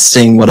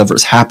trusting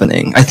whatever's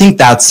happening. I think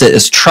that's it,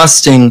 is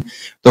trusting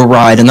the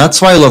ride. And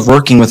that's why I love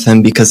working with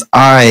him, because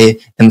I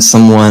am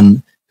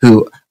someone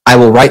who I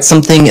will write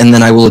something and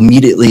then I will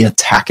immediately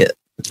attack it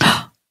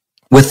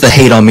with the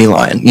hate on me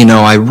line. You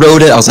know, I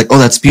wrote it, I was like, oh,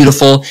 that's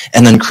beautiful.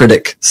 And then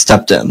critic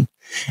stepped in.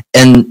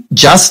 And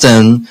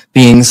Justin,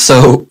 being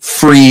so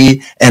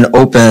free and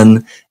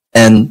open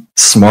and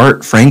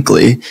smart,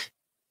 frankly,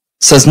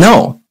 says,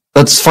 no,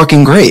 that's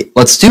fucking great.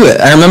 Let's do it.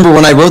 I remember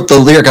when I wrote the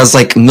lyric, I was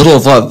like, middle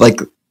of love,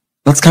 like,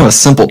 that's kind of a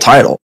simple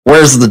title.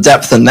 Where's the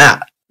depth in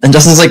that? And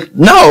Justin's like,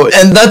 no.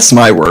 And that's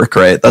my work,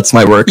 right? That's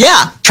my work.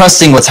 Yeah.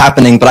 Trusting what's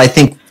happening. But I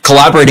think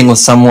collaborating with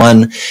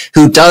someone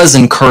who does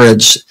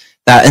encourage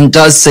that and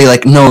does say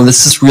like, no,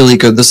 this is really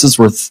good. This is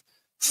worth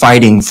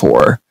fighting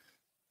for.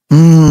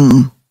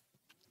 And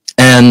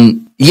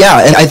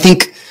yeah, and I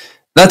think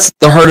that's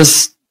the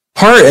hardest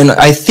part. And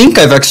I think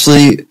I've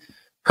actually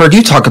heard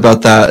you talk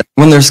about that.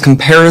 When there's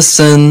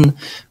comparison,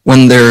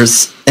 when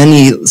there's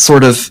any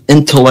sort of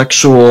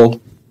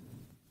intellectual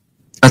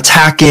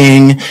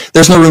attacking,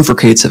 there's no room for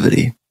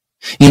creativity.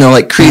 You know,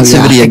 like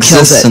creativity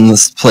exists in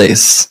this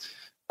place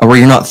where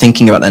you're not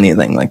thinking about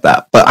anything like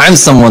that. But I'm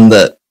someone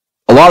that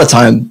a lot of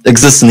time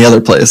exists in the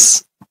other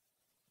place.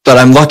 But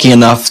I'm lucky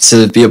enough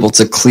to be able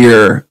to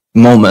clear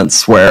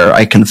moments where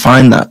I can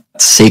find that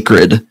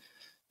sacred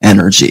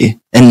energy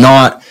and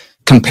not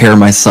compare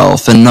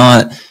myself and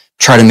not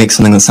try to make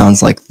something that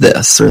sounds like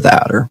this or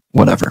that or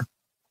whatever.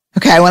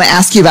 Okay, I want to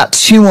ask you about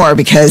two more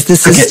because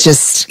this is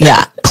just,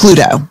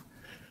 Pluto.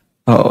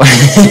 Oh.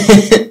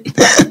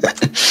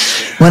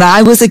 When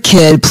I was a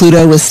kid,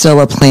 Pluto was still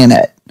a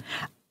planet.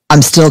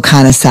 I'm still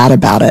kind of sad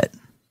about it.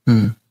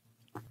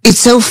 It's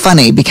so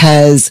funny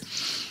because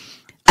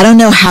I don't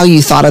know how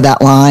you thought of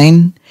that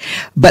line,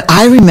 but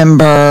I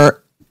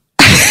remember,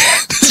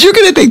 you're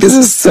going to think this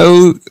is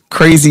so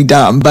crazy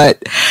dumb,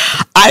 but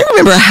I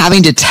remember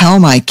having to tell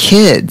my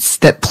kids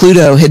that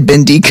Pluto had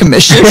been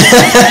decommissioned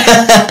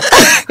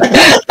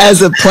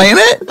as a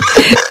planet.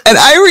 And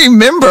I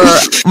remember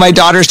my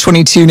daughter's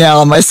 22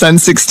 now and my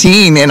son's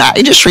 16. And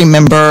I just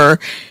remember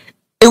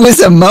it was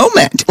a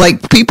moment.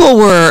 Like people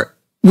were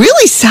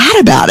really sad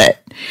about it.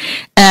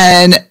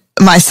 And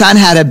my son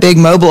had a big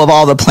mobile of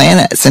all the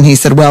planets. And he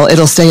said, well,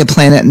 it'll stay a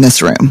planet in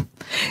this room.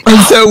 And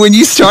so when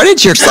you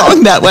started your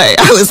song that way,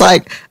 I was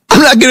like,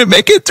 I'm not going to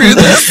make it through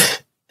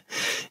this.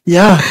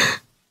 Yeah.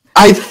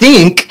 I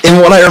think,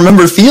 and what I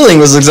remember feeling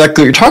was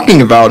exactly what you're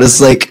talking about,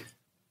 is like,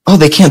 oh,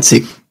 they can't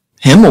take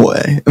him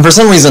away. And for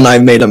some reason, I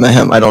made him a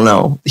him. I don't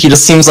know. He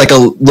just seems like a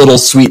little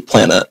sweet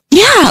planet.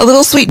 Yeah, a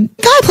little sweet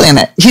guy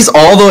planet. He's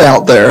all the way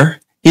out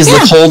there. He's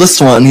the coldest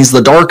one. He's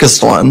the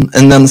darkest one.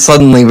 And then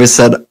suddenly we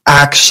said,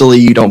 actually,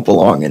 you don't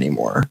belong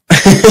anymore.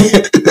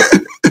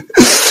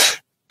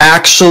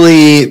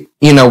 Actually,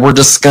 you know,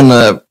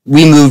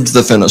 we moved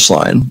the finish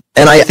line.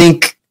 And I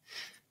think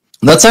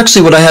that's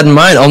actually what I had in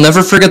mind. I'll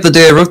never forget the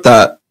day I wrote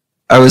that.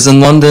 I was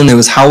in London. It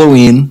was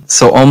Halloween,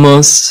 so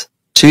almost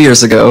 2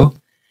 years ago.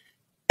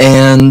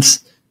 And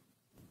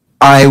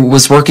I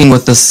was working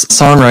with this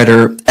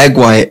songwriter, Egg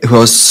White, who I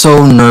was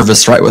so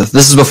nervous to write with.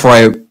 This is before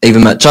I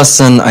even met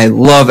Justin. I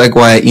love Egg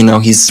White. You know,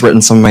 he's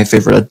written some of my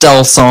favorite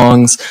Adele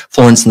songs,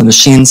 Florence and the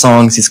Machine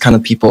songs. He's kind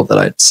of people that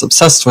I'm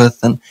obsessed with.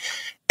 And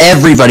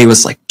everybody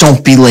was like,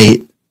 don't be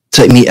late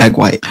to meet Egg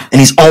White. And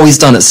he's always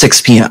done at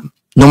 6 p.m.,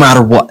 no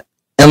matter what.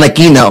 And like,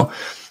 you know,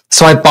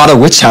 so I bought a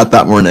witch hat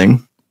that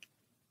morning.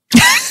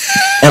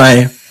 And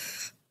I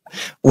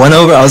went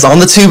over, I was on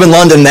the tube in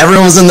London, and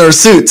everyone was in their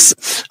suits.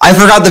 I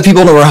forgot that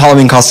people don't wear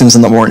Halloween costumes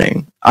in the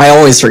morning. I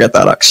always forget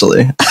that,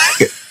 actually.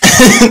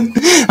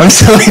 I'm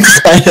so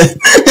excited.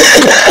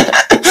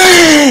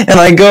 And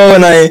I go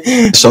and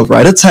I show up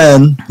right at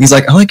 10. He's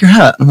like, I like your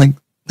hat. I'm like,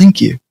 thank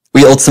you.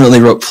 We ultimately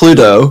wrote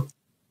Pluto,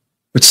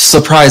 which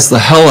surprised the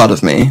hell out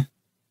of me.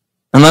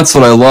 And that's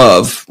what I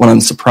love when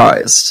I'm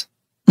surprised.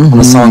 When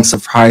a song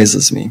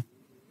surprises me.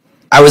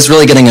 I was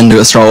really getting into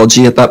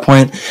astrology at that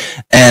point,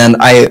 and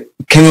I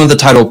came up with the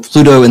title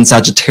Pluto in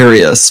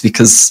Sagittarius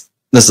because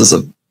this is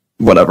a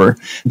whatever.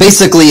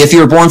 Basically, if you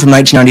were born from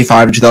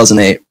 1995 to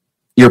 2008,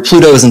 your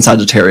Pluto is in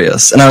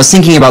Sagittarius. And I was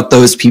thinking about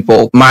those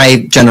people,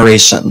 my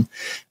generation,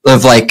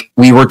 of like,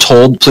 we were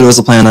told Pluto was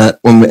a planet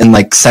when in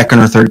like second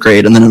or third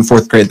grade, and then in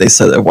fourth grade they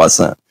said it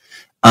wasn't.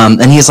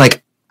 And he's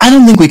like, I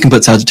don't think we can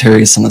put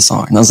Sagittarius in the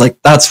song. And I was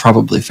like, that's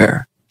probably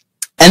fair.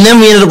 And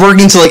then we ended up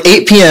working till like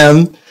 8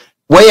 p.m.,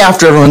 way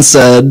after everyone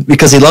said,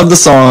 because he loved the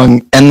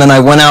song. And then I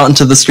went out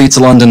into the streets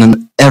of London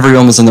and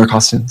everyone was in their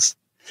costumes.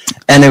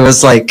 And it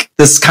was like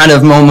this kind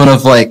of moment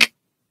of like,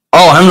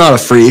 oh, I'm not a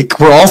freak.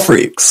 We're all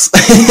freaks.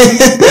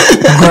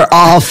 We're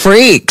all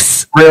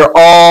freaks. We're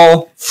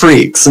all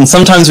freaks. And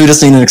sometimes we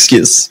just need an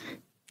excuse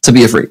to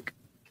be a freak.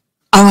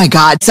 Oh my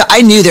God. So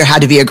I knew there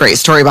had to be a great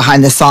story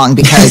behind this song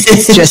because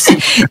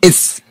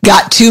it's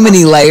got too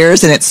many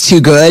layers and it's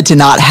too good to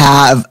not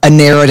have a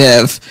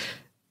narrative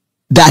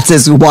that's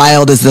as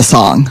wild as the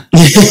song.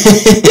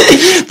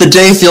 The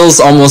day feels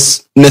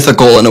almost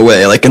mythical in a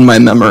way, like in my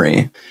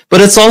memory.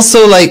 But it's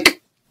also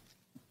like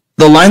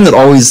the line that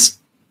always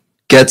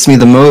gets me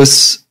the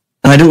most,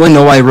 and I didn't really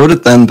know why I wrote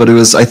it then, but it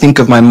was, I think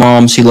of my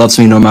mom, she loves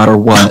me no matter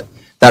what.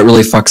 That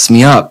really fucks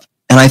me up.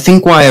 And I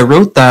think why I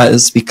wrote that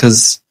is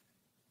because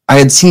I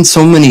had seen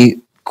so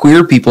many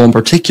queer people in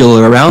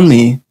particular around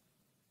me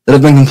that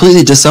have been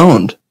completely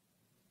disowned.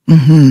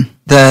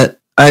 That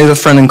I had a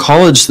friend in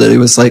college that he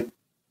was like,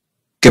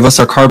 give us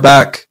our car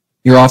back.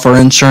 You're off our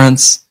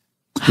insurance.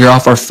 You're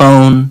off our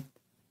phone.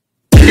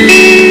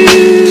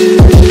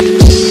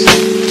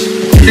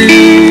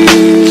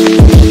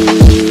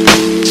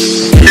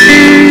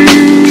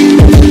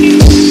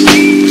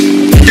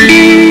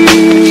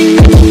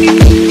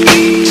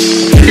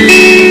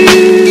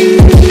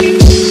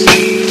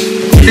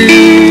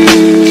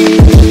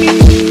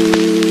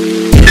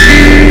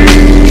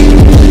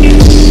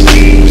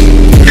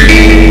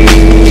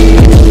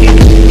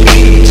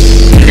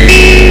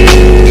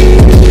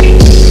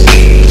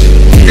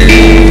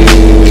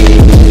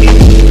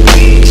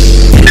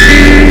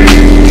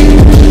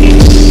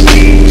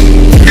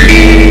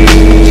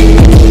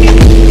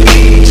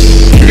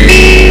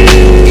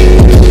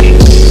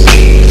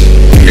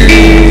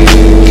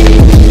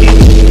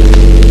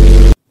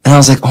 And I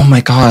was like, oh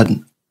my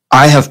God,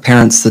 I have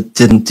parents that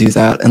didn't do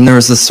that. And there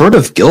was this sort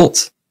of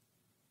guilt.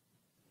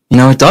 You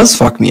know, it does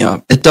fuck me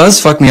up. It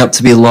does fuck me up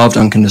to be loved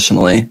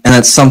unconditionally. And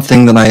it's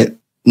something that I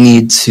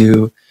need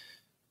to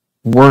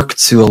work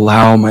to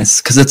allow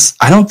because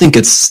I don't think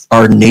it's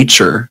our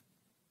nature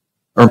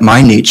or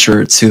my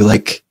nature to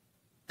like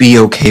be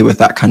okay with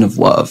that kind of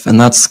love. And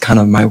that's kind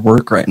of my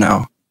work right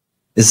now,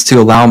 is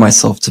to allow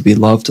myself to be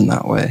loved in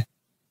that way.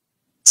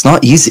 It's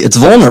not easy. It's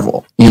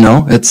vulnerable, you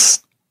know,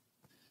 it's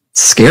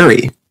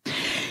scary.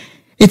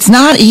 It's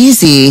not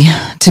easy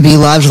to be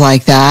loved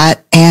like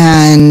that.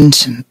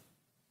 And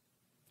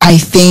I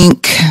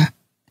think,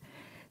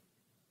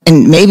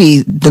 and maybe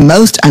the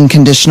most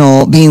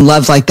unconditional, being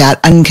loved like that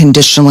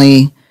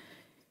unconditionally,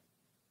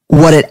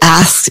 what it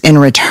asks in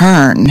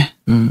return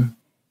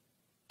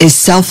is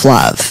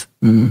self-love.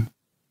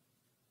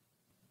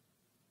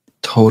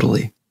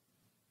 Totally.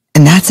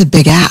 And that's a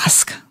big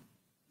ask.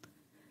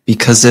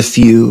 Because if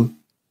you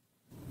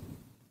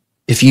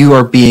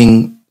are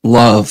being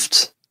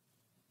loved,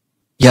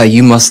 yeah,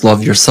 you must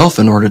love yourself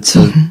in order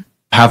to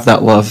have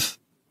that love.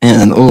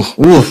 And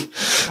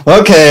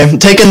okay,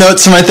 taking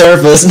notes from my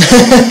therapist.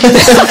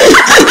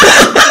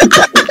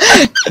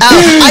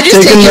 I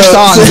just take your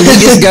songs and we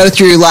just go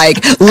through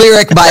like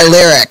lyric by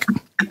lyric.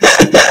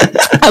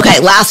 Okay,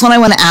 last one I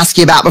want to ask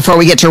you about before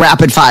we get to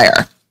rapid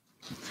fire.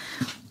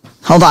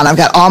 Hold on, I've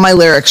got all my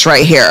lyrics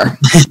right here.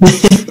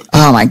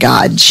 Oh my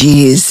God,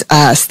 geez,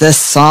 this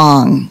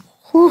song.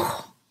 Whew.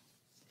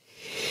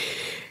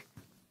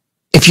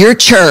 If your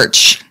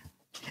church,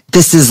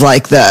 this is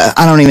like I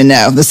don't even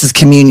know, this is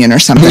communion or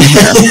something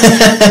here.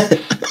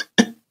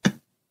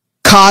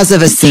 Cause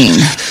of a scene.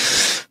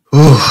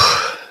 Ooh.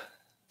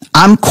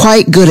 I'm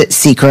quite good at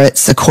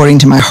secrets, according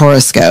to my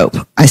horoscope.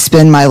 I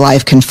spend my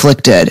life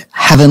conflicted.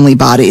 Heavenly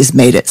bodies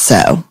made it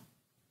so.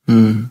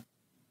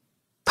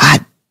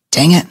 God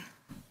dang it.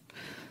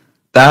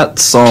 That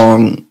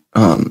song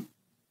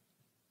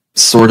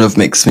sort of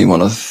makes me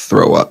want to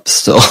throw up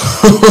still.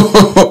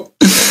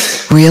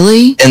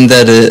 Really? And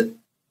that it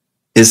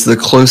is the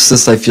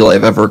closest I feel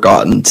I've ever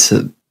gotten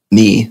to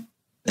me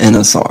in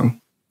a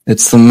song.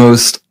 It's the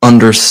most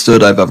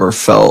understood I've ever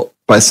felt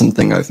by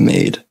something I've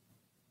made.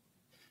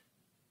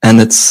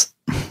 And it's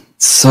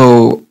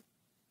so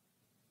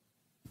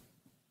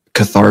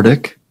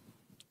cathartic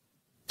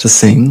to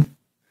sing,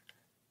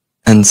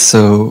 and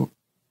so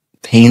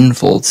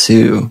painful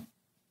too.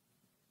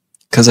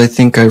 Because I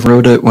think I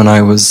wrote it when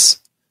I was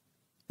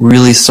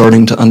really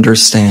starting to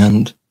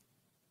understand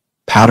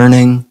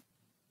patterning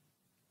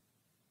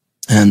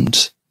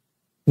and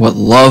what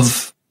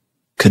love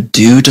could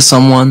do to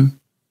someone.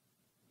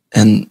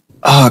 And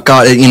oh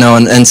God,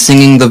 and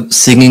singing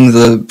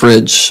the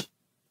bridge,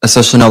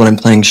 especially now that I'm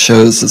playing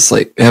shows, it's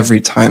like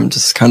every time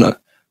just kind of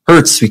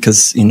hurts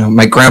because,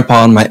 my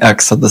grandpa and my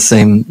ex had the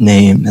same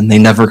name and they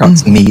never got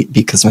to meet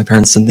because my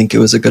parents didn't think it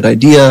was a good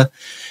idea.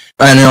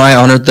 I know I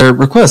honored their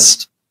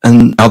request,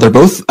 and now they're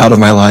both out of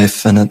my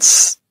life, and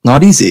it's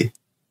not easy.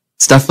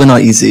 It's definitely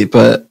not easy,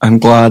 but I'm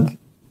glad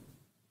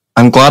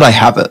I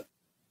have it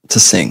to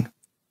sing.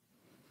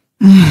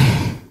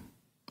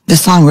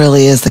 This song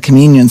really is the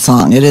communion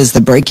song. It is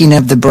the breaking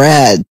of the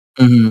bread.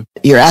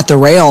 You're at the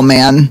rail,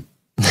 man.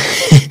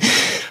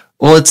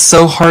 Well, it's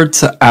so hard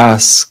to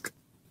ask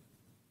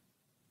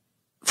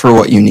for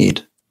what you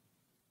need,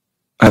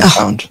 I've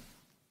found.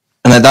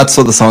 And that's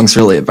what the song's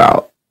really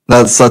about.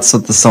 That's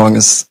what the song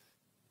is.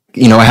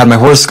 I had my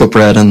horoscope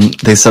read and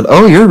they said,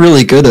 oh, you're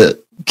really good at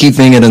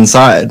keeping it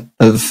inside,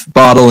 of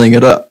bottling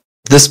it up.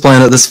 This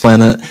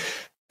planet.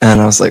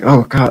 And I was like,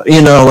 oh God,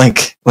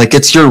 like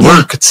it's your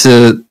work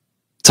to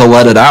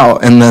let it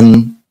out. And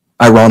then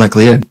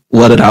ironically, I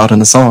let it out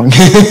in a song.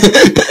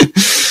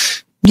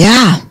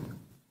 Yeah.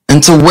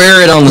 And to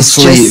wear it on the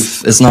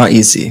sleeve is not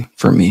easy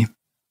for me.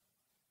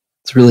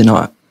 It's really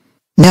not.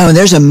 No,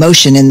 there's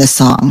emotion in this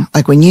song.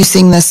 Like when you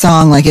sing this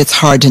song, like it's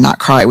hard to not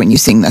cry when you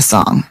sing this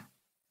song.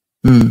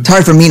 It's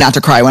hard for me not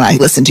to cry when I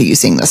listen to you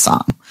sing this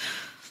song.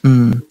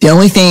 The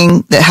only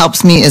thing that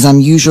helps me is I'm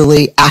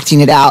usually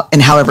acting it out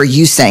and however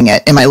you sang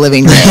it in my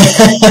living room.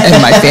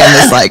 And my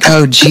family's like,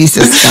 oh,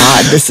 Jesus,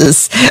 God, this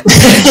is...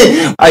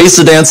 I used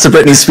to dance to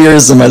Britney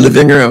Spears in my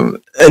living room.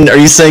 And are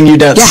you saying you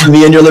dance to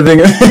me in your living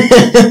room?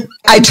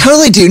 I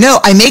totally do. No,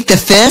 I make the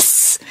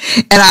fists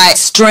and I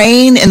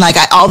strain and like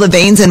all the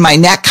veins in my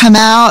neck come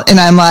out and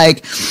I'm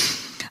like,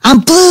 I'm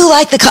blue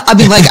like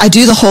I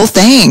do the whole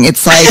thing.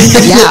 It's like,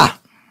 yeah.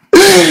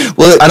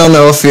 Well, I don't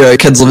know if your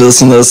kids will be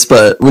listening to this,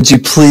 but would you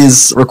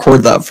please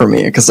record that for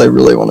me? Because I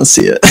really want to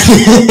see it.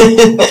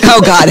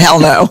 Oh, God, hell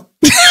no.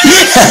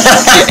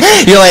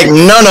 You're like,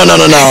 no.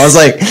 I was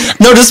like,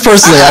 no, just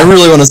personally, I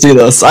really want to see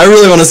this.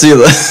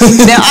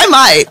 Now,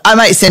 I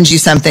might send you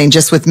something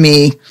just with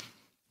me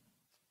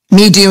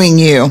doing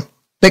you.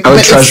 But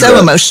it's so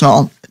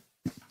emotional.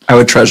 I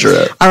would treasure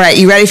it. All right,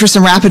 you ready for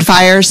some rapid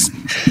fires?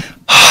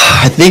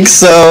 I think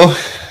so.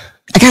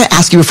 I got to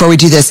ask you before we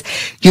do this,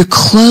 your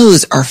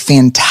clothes are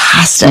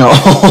fantastic. No.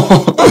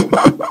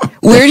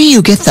 Where do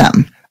you get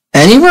them?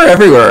 Anywhere,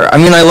 everywhere. I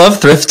mean, I love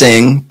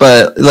thrifting,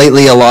 but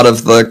lately a lot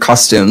of the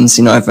costumes,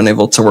 I've been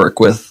able to work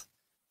with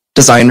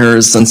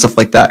designers and stuff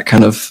like that,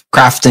 kind of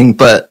crafting.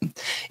 But,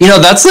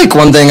 that's like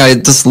one thing I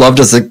just loved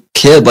as a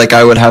kid. Like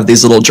I would have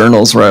these little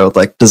journals where I would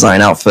like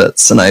design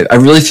outfits. And I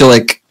really feel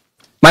like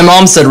my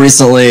mom said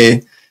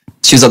recently,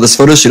 she was at this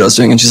photo shoot I was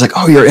doing and she's like,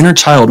 oh, your inner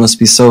child must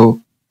be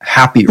so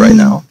happy right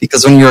now.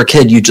 Because when you were a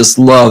kid, you just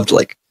loved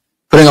like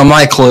putting on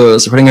my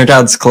clothes or putting your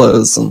dad's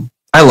clothes. And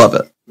I love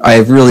it. I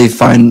really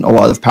find a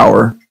lot of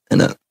power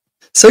in it.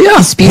 So yeah.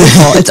 It's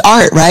beautiful. It's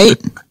art, right?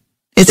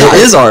 It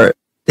is art.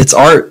 It's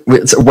art.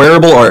 It's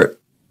wearable art.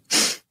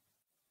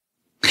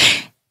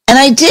 And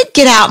I did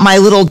get out my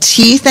little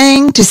tea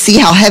thing to see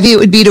how heavy it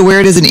would be to wear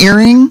it as an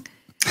earring.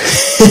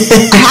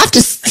 I have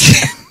to...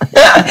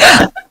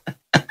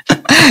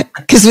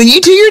 Because when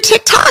you do your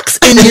TikToks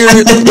and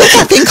what's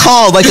that thing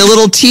called? Like a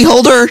little tea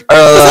holder? What's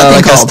that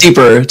thing called?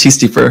 Tea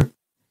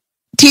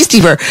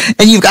steeper.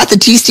 And you've got the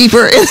tea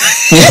steeper in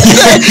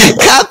the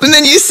cup and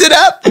then you sit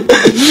up.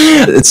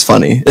 It's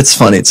funny. It's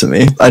funny to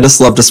me. I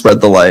just love to spread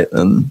the light.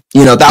 And,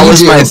 that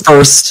was my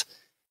first,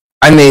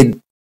 I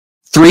made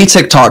 3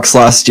 TikToks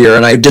last year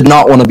and I did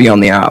not want to be on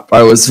the app.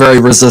 I was very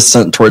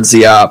resistant towards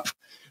the app.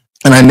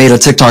 And I made a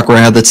TikTok where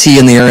I had the tea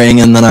in the earring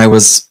and then I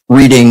was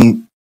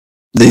reading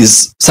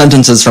these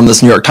sentences from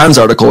this New York Times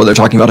article where they're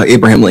talking about how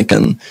Abraham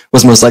Lincoln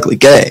was most likely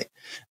gay.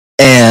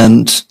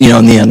 And,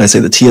 in the end, I say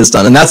the tea is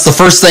done. And that's the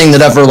first thing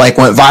that ever like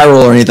went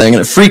viral or anything.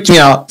 And it freaked me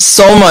out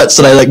so much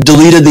that I like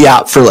deleted the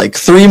app for like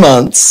 3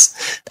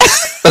 months.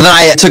 But then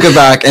I took it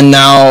back and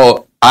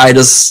now I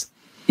just,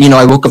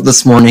 I woke up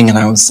this morning and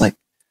I was like,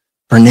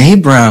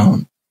 Brene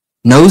Brown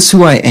knows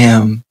who I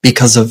am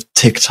because of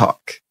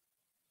TikTok.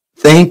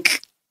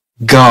 Thank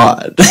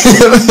God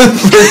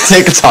for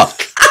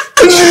TikTok.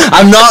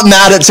 I'm not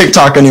mad at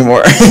TikTok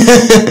anymore.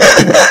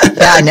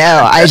 Yeah, I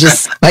know. I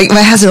just, like,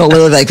 my husband will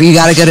literally be like, you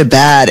got to go to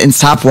bed and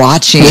stop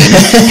watching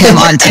him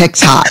on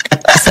TikTok.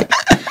 It's like,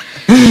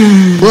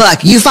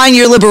 look, you find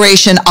your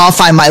liberation, I'll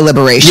find my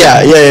liberation.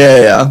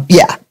 Yeah.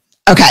 Yeah.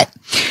 Okay.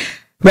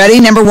 Ready?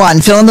 Number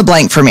 1, fill in the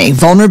blank for me.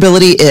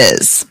 Vulnerability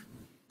is?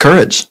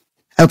 Courage.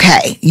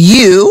 Okay.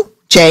 You,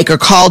 Jake, are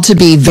called to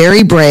be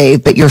very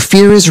brave, but your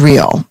fear is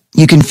real.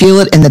 You can feel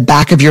it in the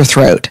back of your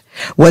throat.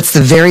 What's the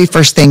very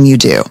first thing you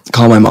do?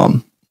 Call my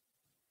mom.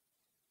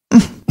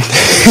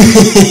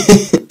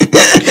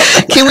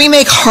 Can we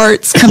make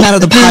hearts come out of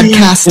the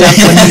podcast stuff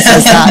when he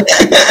says that?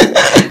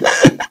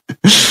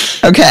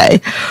 Okay.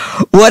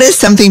 What is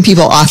something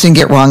people often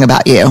get wrong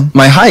about you?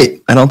 My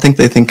height. I don't think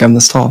they think I'm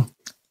this tall.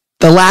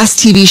 The last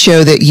TV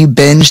show that you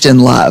binged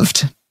and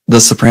loved?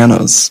 The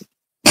Sopranos.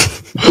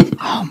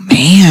 Oh,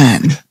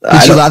 man.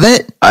 Did you love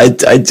it? I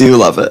do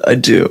love it. I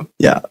do.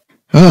 Yeah.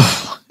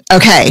 Oh,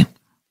 okay.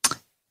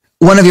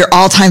 One of your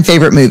all-time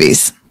favorite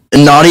movies?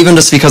 Not even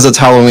just because it's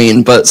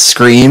Halloween, but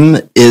Scream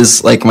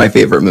is like my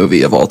favorite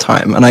movie of all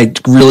time. And I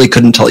really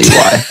couldn't tell you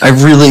why.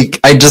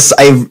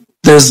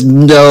 There's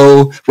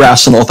no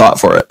rational thought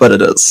for it, but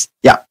it is.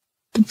 Yeah.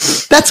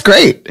 That's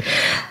great.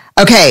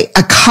 Okay.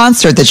 A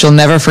concert that you'll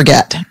never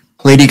forget?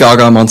 Lady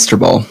Gaga, Monster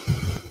Ball.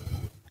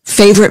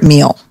 Favorite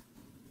meal?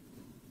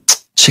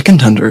 Chicken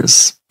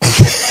tenders.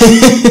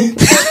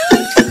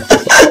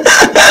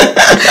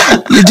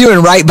 You're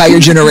doing right by your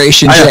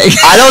generation, Jake.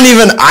 I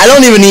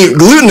don't even eat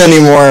gluten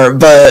anymore,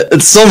 but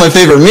it's still my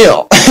favorite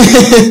meal.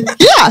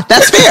 Yeah,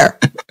 that's fair.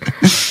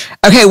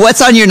 Okay,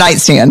 what's on your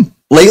nightstand?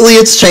 Lately,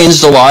 it's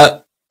changed a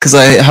lot because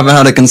I haven't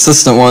had a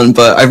consistent one,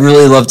 but I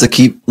really love to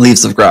keep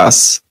Leaves of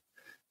Grass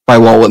by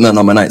Walt Whitman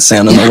on my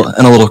nightstand and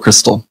a little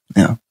crystal.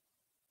 Yeah.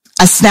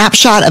 A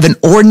snapshot of an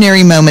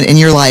ordinary moment in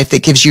your life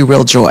that gives you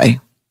real joy.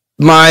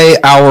 My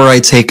hour I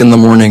take in the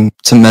morning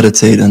to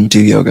meditate and do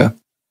yoga.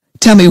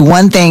 Tell me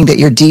one thing that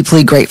you're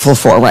deeply grateful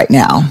for right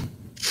now.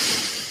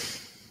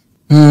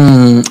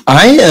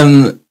 I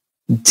am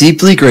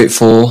deeply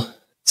grateful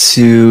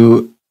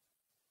to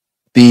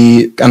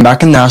I'm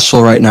back in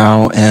Nashville right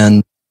now,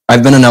 and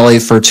I've been in LA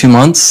for 2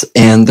 months,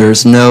 and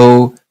there's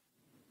no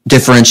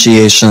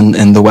differentiation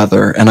in the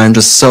weather. And I'm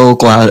just so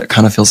glad it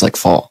kind of feels like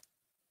fall.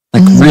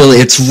 Like really,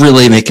 it's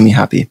really making me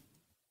happy.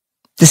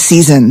 The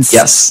seasons.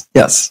 Yes.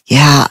 Yes.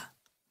 Yeah.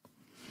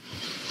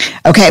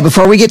 Okay,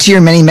 before we get to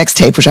your mini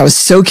mixtape, which I was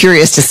so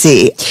curious to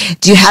see,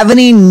 do you have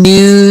any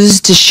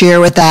news to share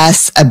with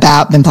us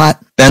about Ben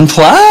Platt? Ben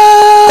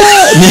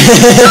Platt!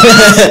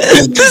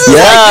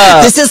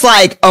 Yeah. This is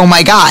like, oh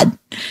my God.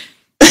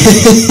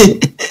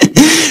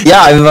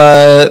 Yeah,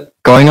 I'm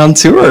going on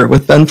tour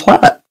with Ben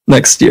Platt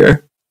next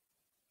year.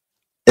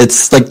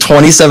 It's like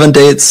 27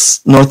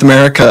 dates, North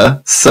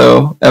America,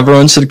 so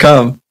everyone should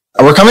come.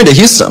 We're coming to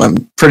Houston,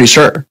 I'm pretty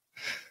sure.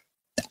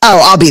 Oh,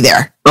 I'll be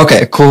there.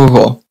 Okay,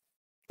 cool.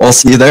 I'll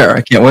see you there.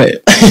 I can't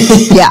wait.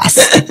 Yes.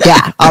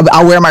 Yeah.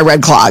 I'll wear my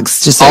red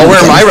clogs. Just so I'll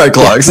wear my red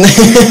clogs.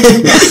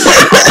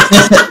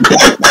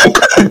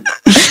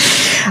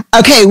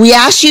 Okay. We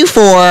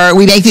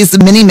make these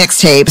mini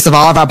mixtapes of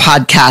all of our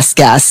podcast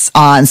guests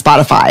on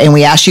Spotify, and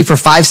we asked you for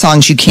 5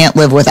 songs you can't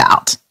live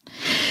without.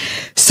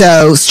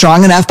 So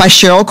Strong Enough by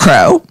Sheryl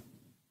Crow,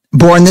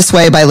 Born This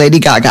Way by Lady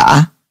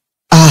Gaga.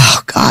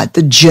 Oh God.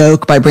 The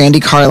Joke by Brandy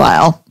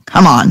Carlisle.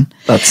 Come on.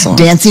 That song.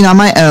 Dancing on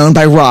My Own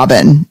by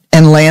Robin,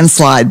 and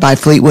Landslide by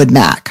Fleetwood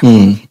Mac.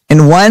 In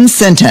one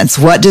sentence,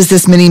 what does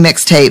this mini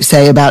mixtape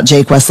say about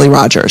Jake Wesley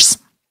Rogers?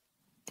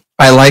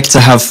 I like to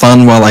have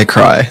fun while I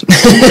cry.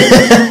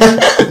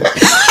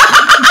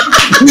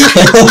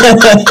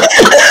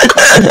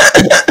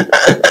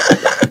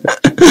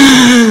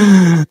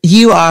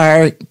 You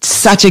are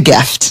such a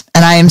gift,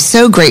 and I am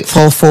so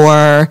grateful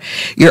for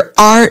your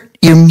art,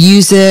 your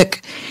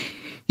music,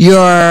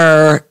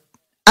 your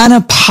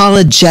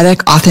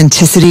unapologetic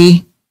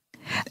authenticity,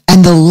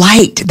 and the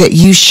light that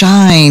you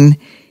shine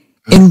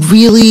in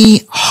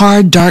really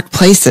hard, dark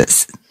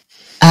places.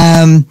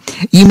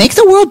 You make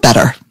the world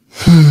better.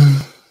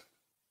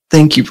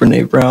 Thank you,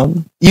 Brene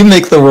Brown. You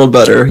make the world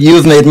better. You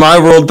have made my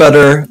world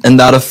better, and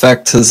that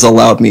effect has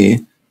allowed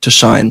me to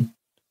shine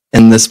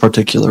in this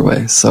particular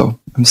way. So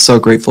I'm so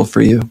grateful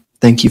for you.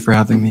 Thank you for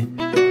having me.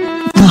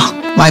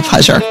 Oh, my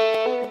pleasure.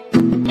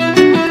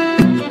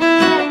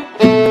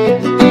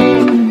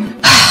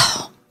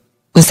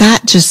 Was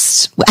that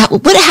just, how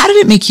did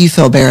it make you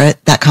feel,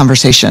 Barrett, that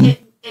conversation?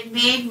 It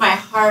made my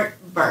heart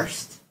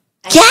burst.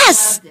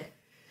 Yes. Loved it.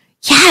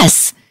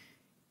 Yes.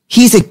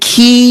 He's a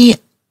key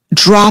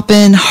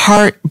dropping,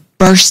 heart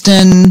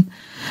bursting.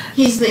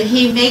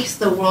 He makes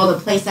the world a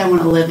place I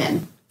want to live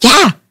in.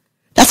 Yeah.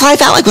 That's how I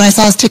felt like when I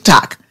saw his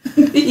TikTok.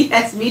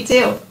 Yes, me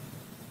too.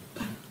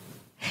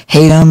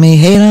 Hate on me,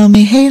 hate on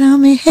me, hate on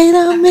me, hate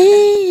on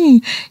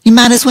me. You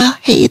might as well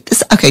hate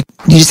this. Okay.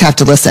 You just have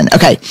to listen.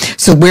 Okay.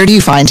 So where do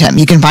you find him?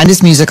 You can find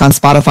his music on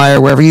Spotify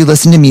or wherever you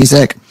listen to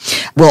music.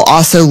 We'll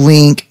also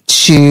link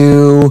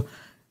to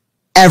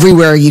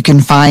everywhere you can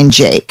find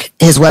Jake.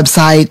 His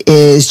website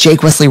is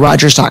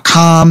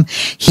jakewesleyrogers.com.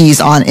 He's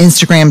on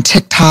Instagram,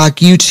 TikTok,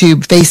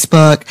 YouTube,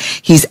 Facebook.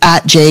 He's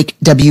at Jake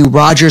W.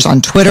 Rogers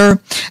on Twitter.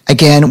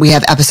 Again, we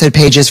have episode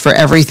pages for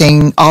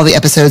everything, all the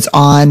episodes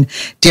on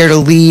Dare to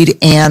Lead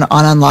and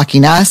on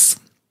Unlocking Us.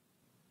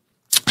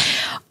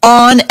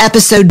 On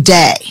episode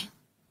day,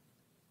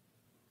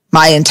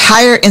 my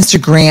entire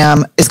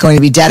Instagram is going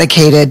to be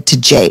dedicated to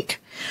Jake.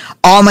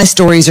 All my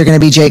stories are going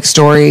to be Jake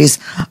stories.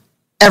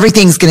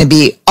 Everything's going to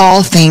be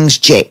all things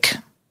Jake.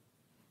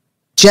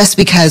 Just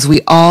because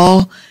we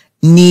all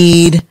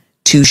need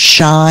to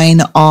shine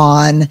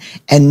on,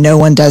 and no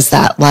one does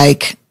that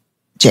like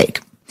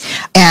Jake.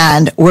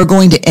 And we're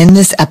going to end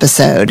this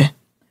episode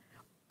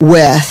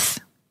with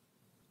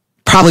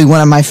probably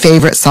one of my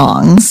favorite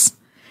songs,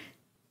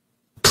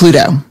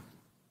 Pluto.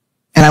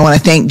 And I want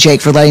to thank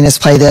Jake for letting us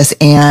play this.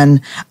 And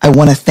I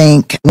want to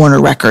thank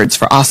Warner Records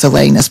for also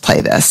letting us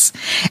play this.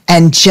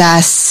 And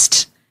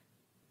just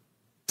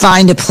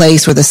find a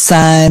place where the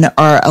sun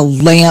or a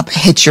lamp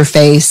hits your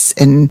face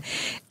and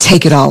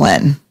take it all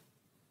in.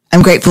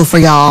 I'm grateful for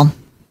y'all.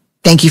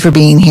 Thank you for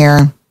being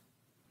here.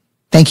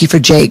 Thank you for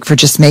Jake for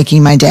just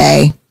making my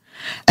day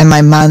and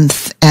my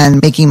month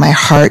and making my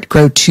heart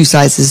grow 2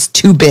 sizes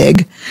too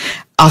big.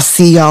 I'll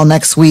see y'all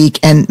next week.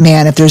 And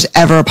man, if there's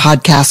ever a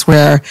podcast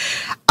where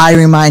I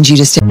remind you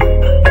to stay.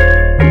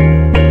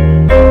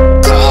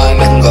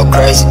 Go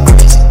crazy.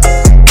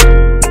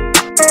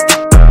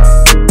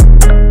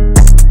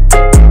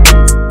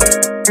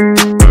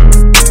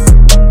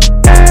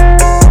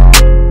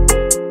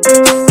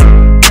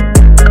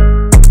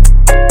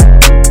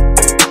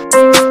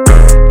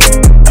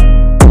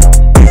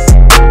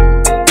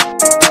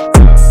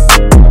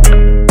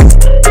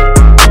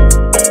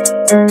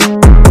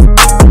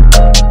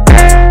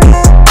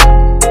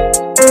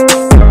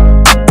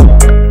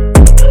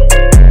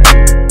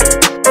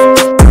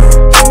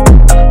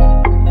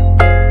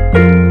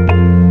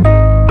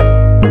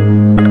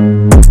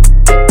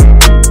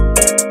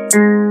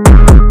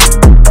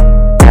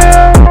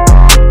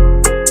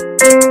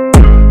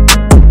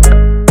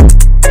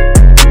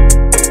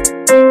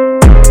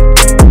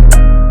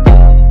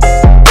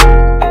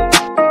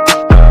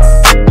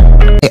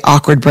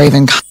 Awkward, brave,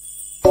 and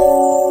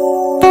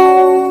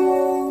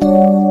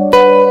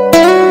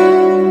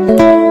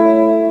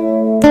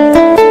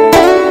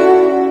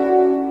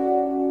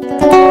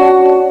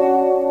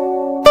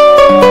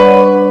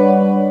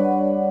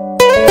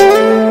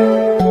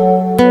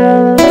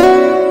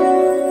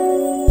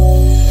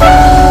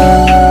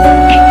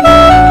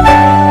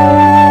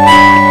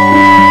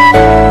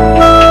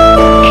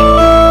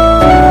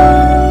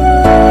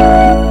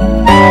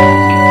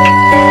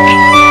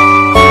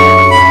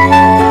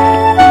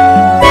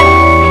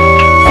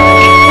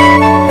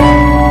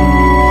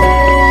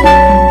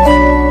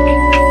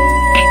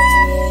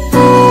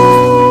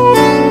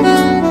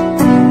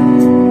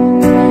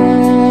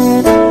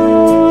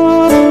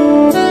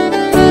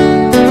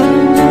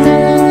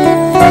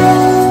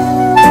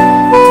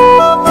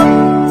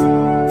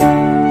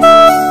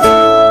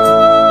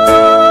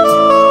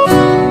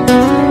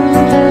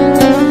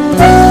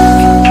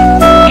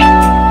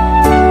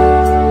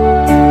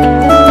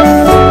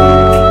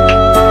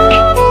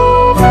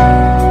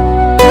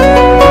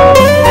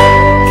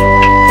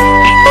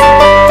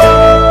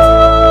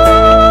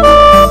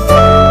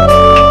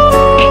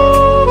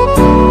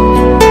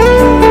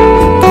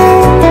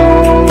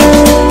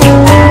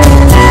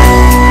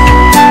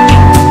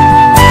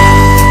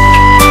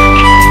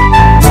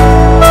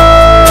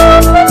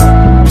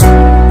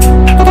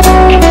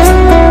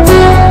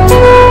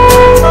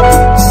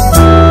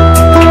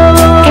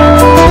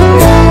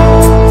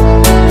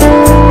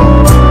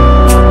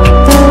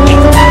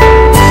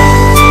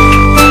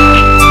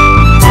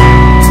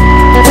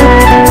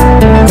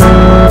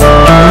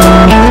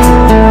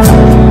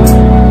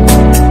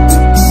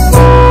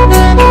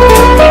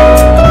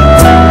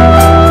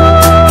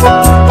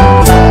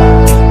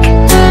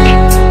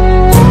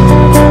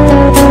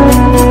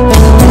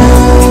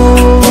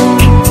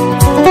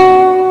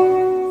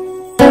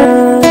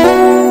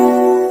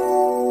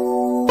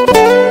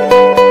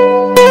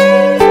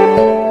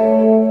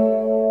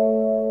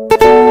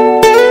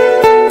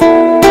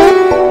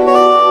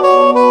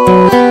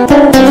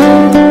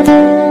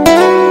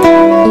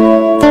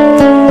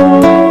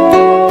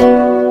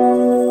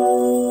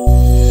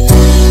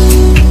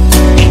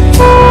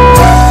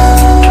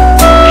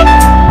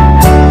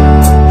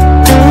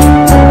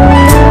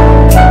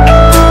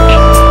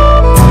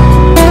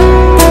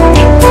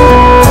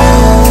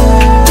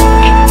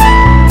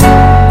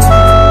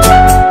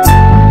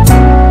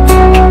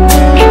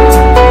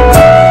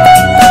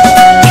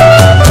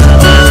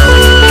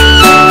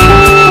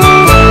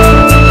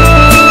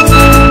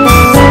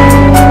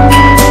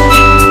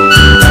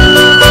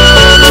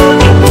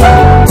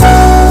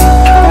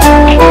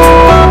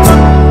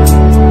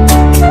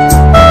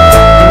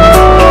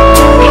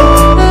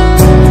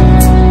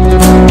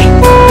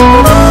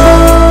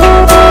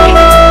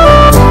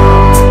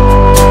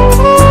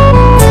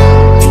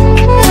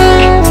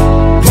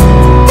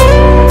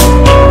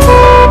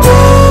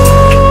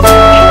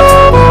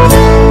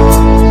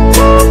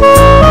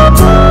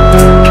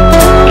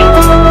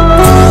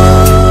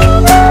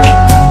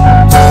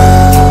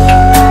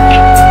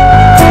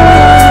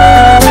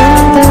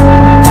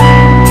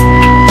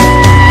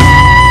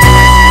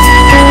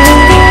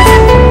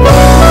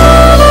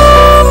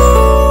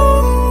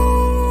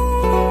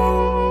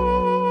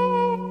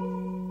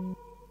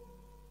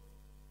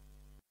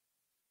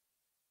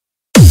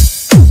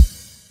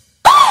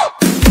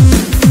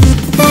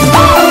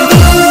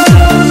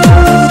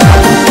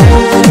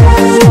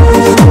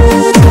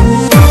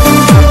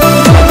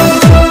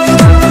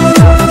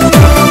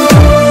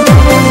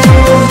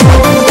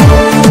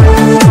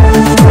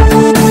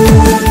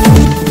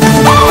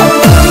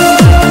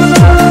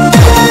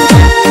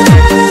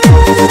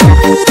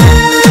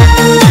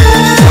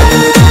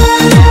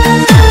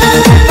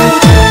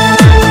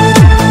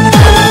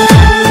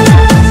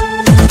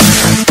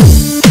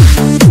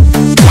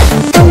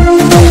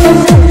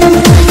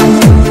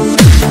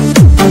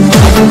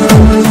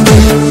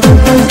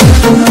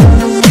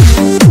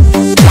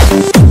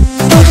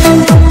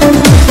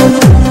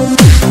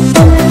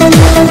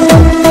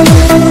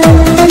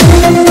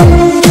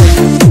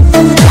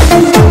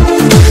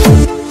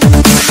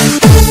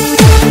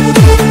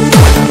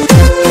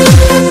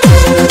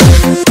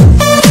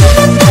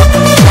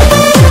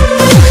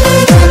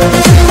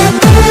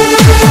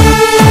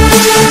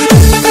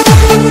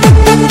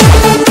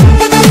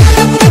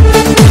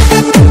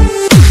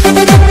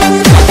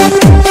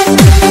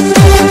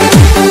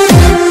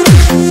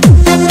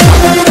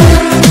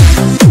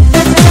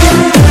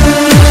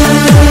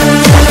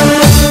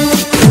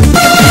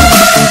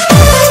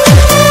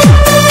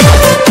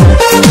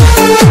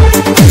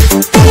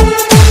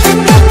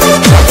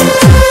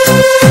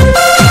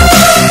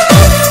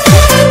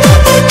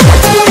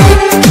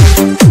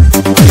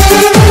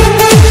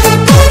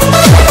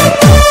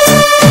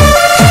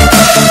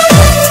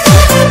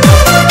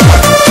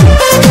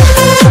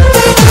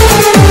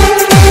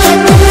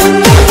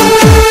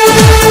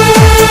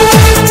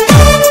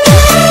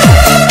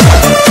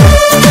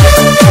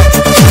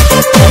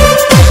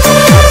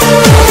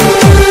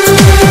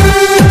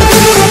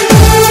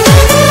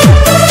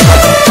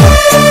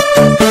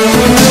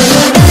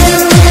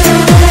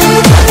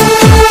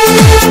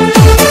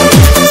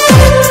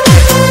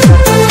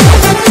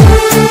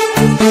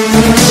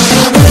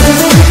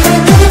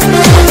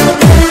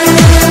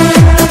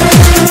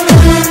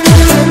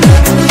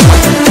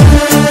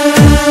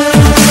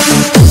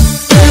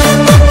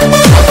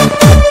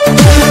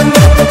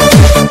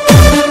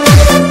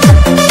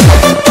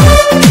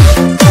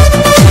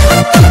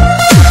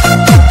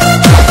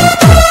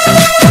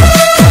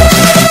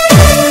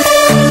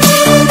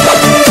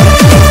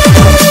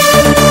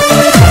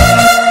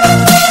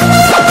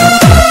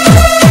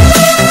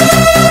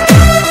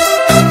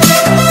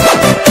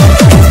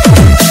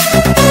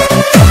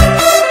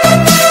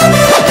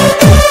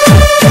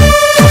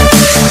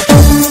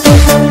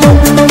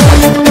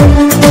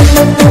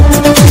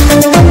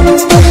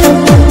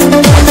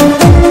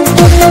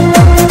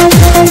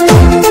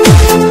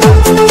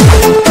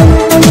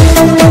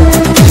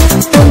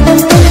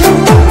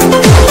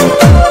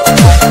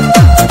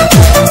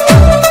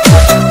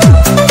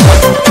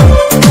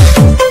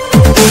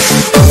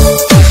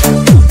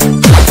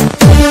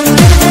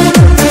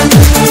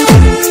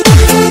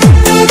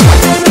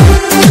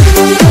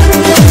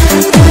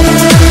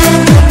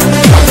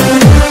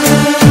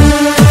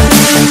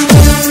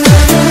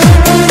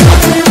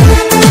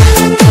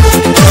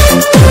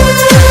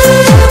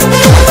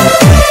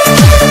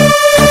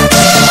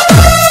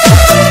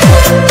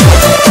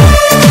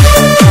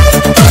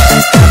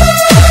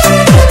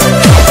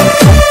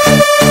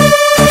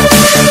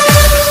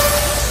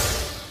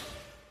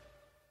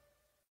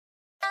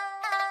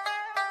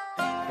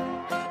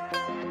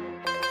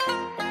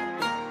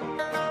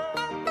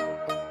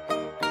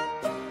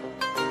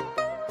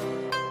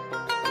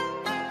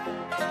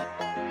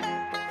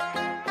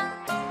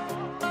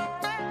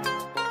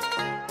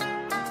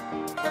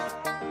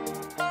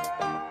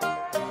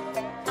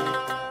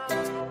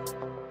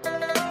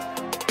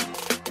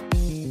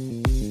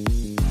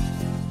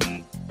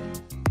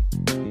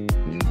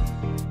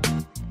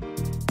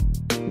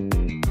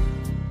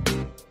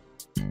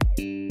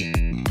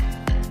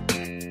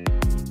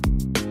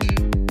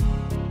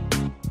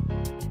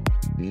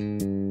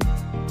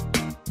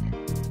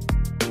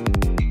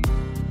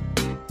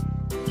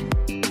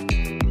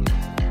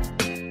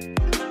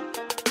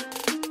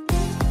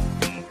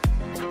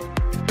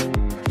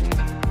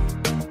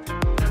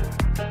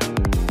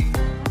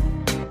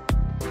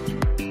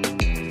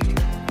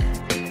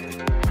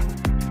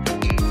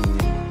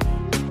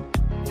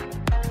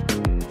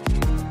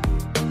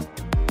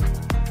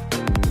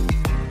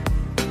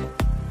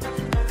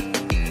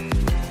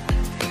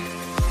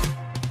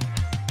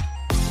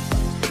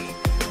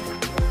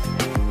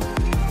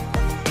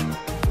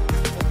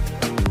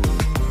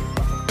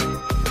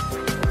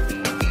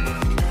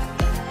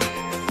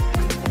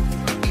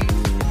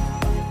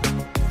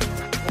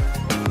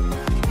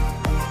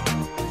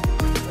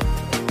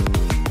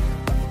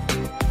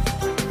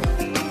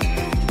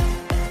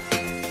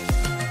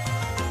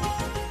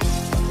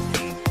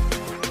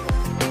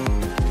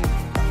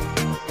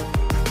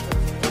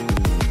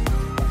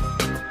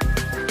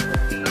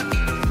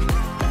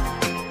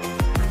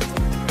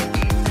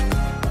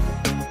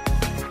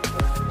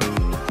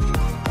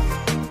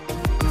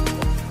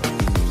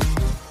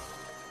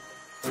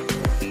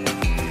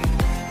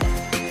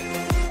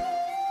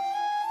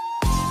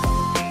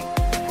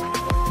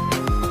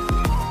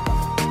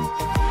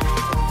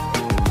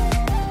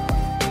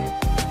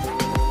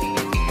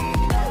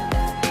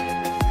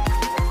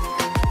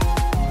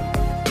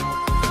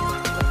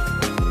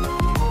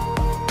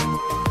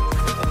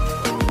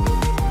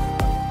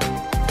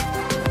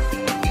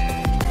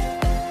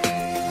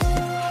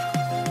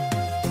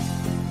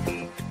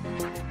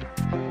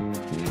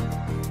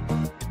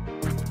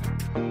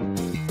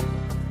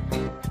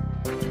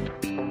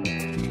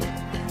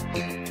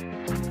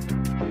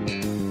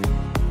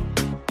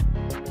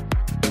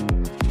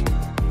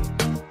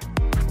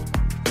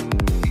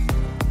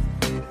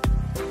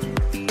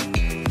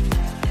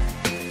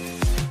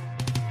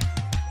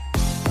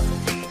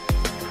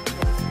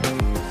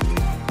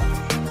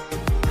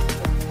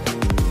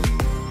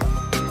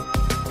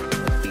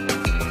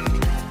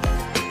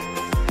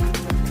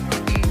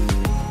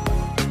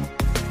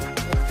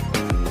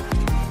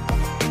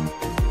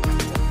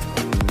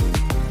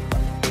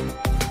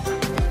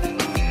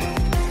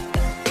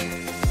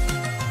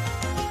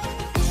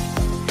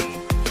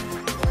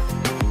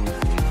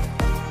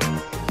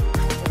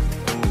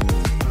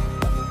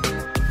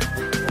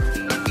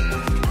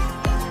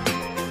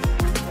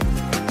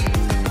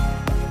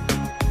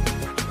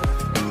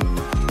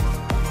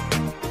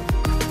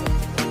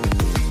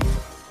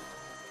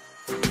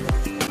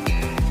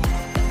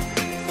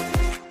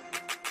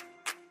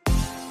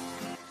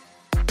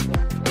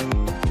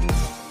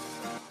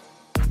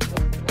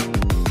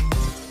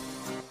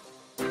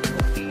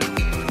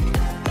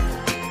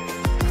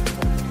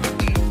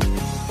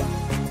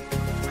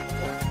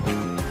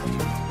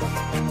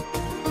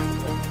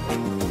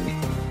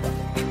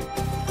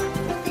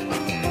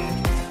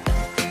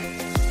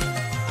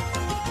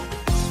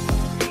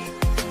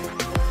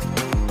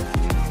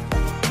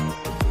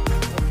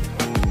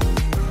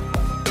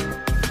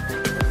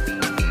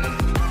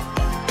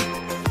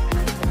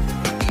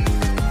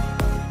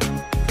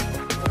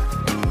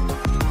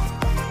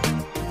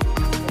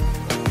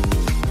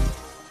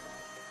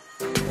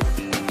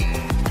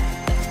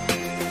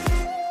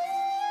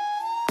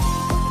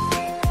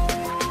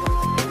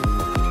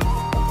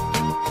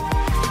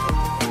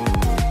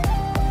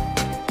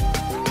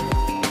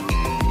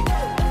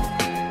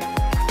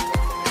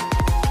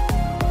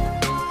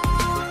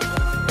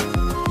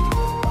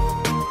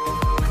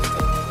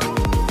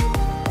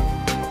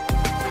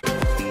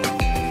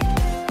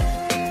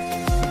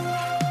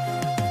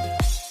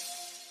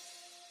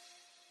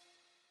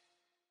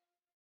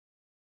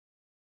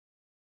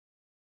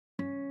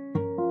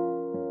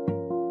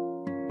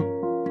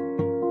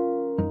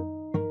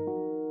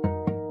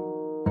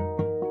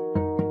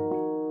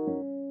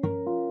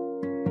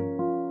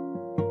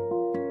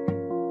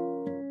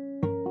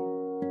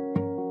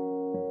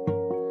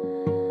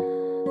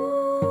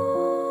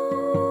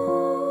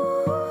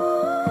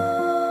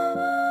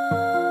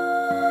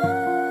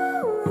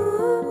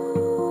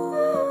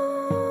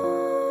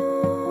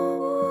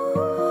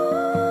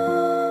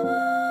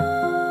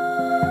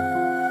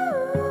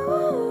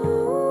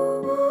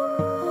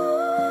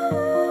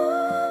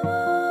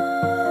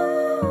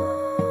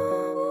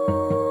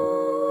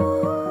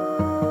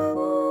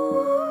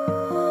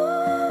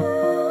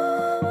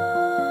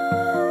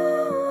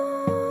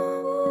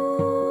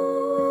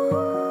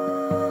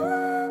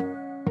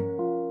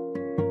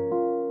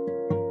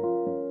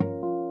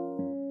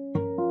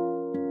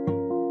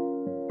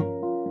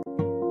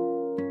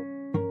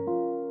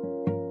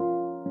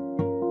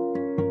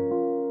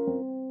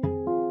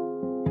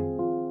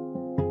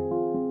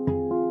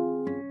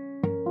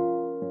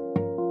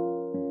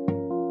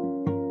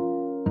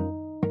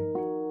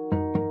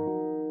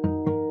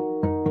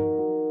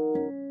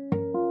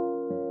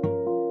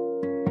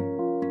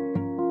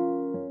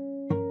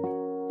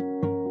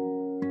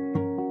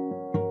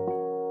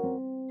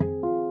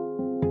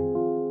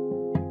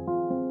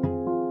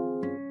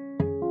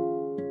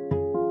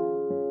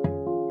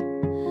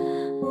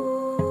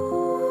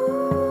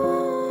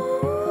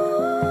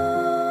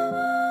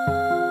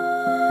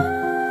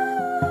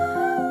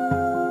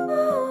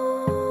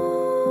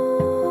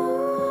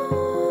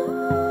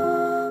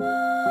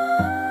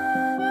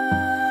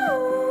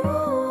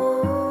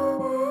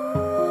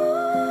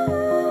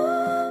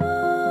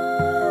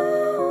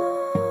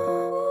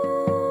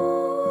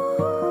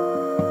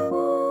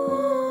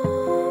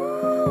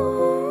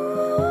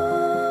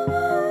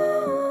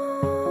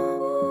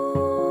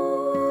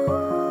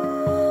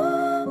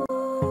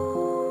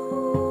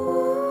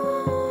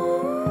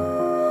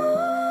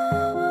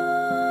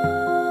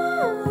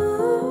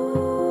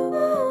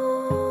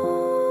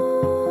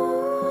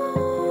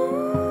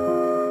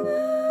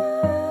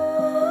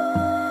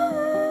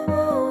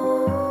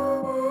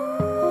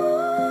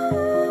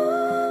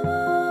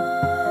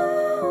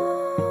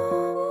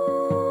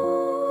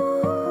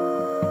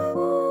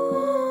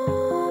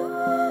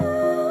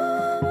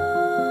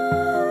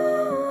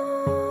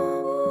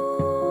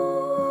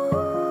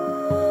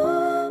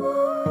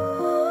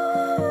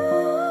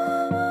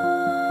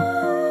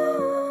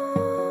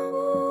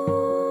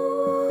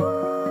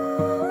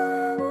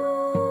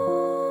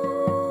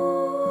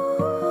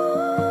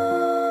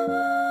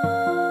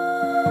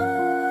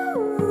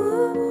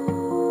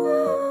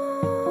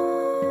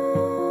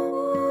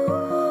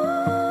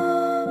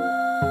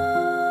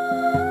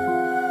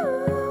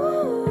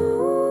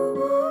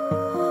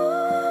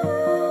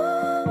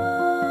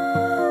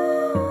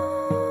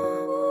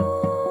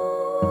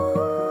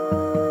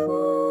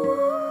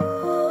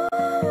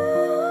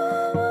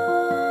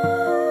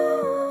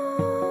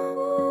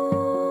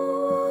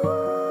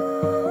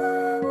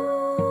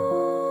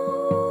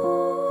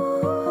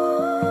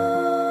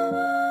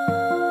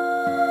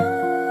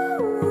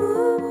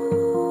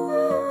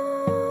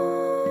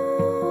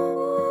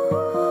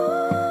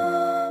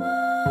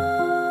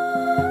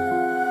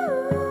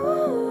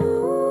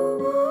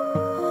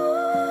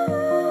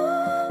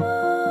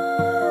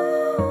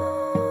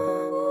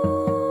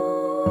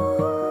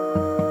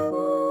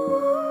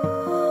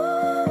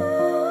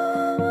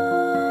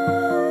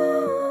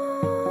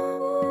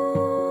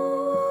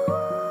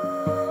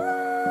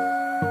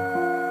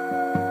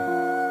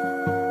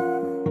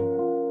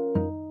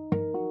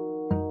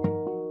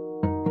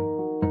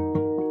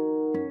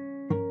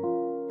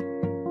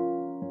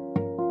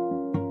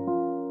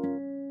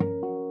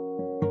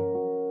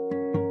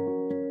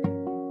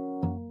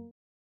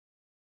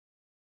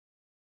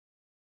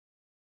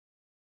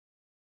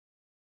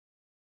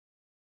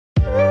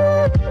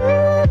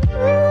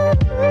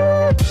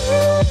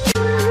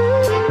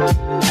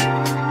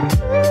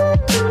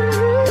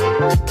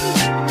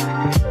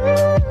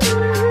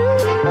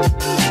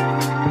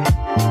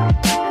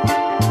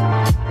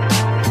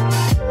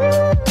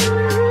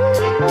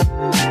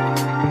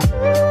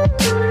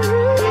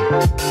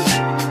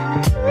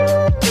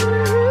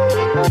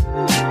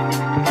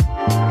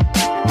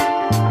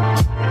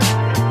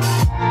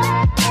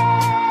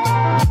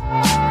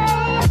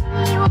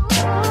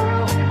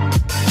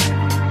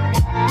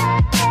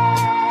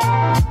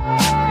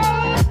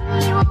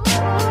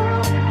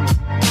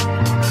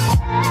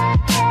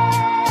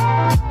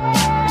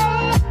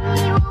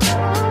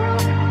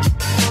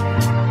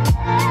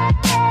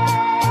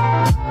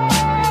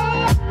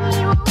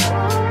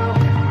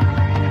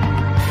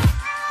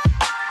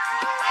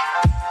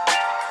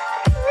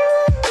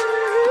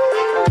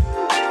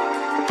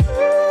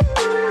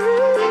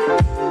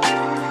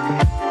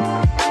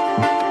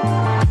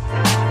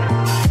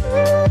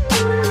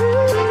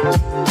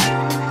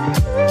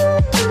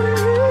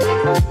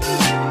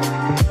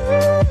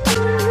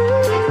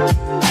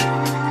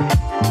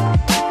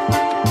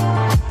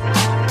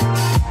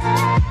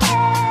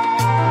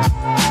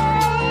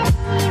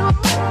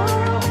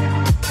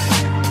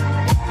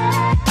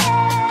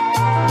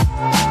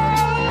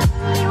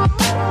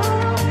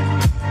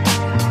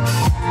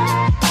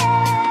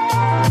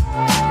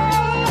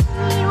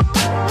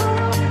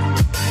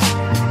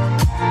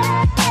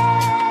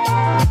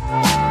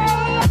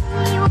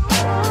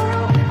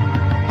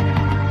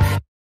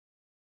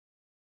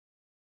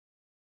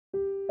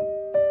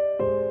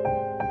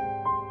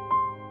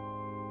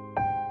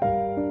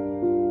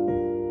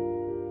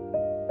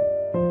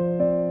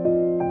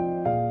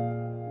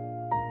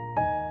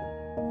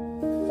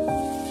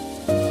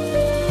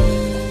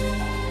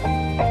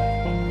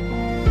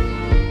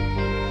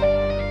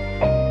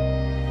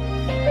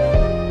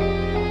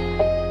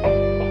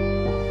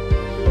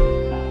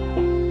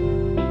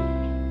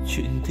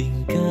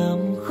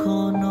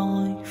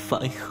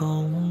phải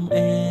không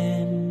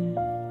em?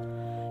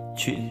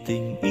 Chuyện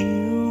tình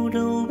yêu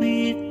đâu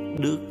biết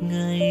được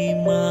ngày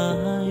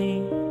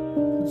mai.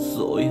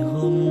 Rồi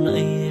hôm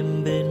nay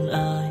em bên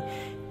ai,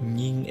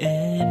 nhìn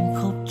em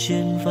khóc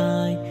trên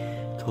vai.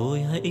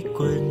 Thôi hãy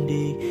quên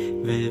đi,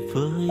 về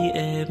với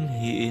em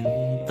hiện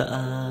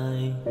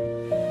tại.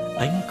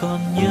 Anh còn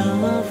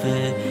nhớ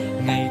về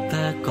ngày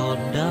ta còn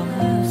đắm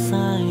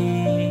say.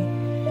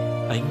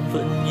 Anh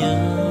vẫn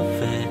nhớ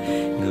về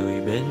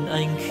người bên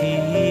anh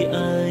khi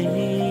ấy.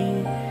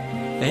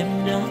 Em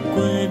đã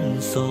quên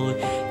rồi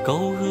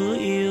câu hứa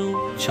yêu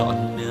trọn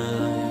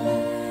đời.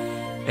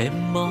 Em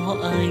bỏ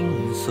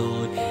anh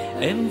rồi,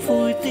 em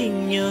vui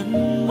tình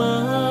nhân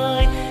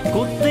mới.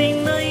 Cuộc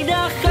tình này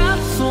đã khác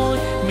rồi,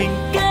 mình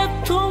kết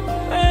thúc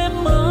em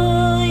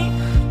ơi.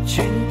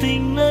 Chuyện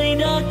tình này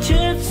đã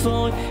chết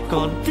rồi,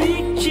 còn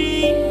tiếc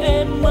chi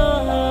em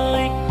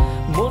ơi.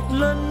 Một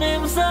lần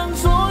em gian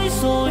dối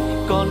rồi,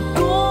 còn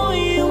cố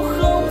yêu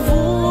không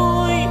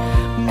vui.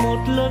 Một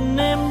lần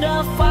em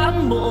đã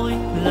phản bội,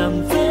 làm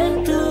vết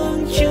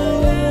thương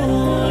chưa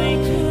nguôi.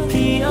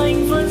 Thì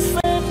anh vẫn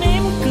sẽ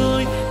mỉm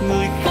cười,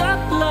 người khác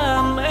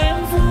làm em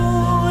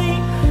vui.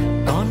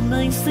 Còn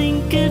anh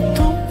xin kết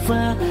thúc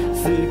và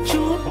giữ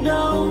chút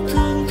đau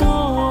thương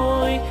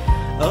thôi.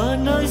 Ở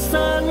nơi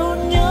xa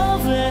luôn nhớ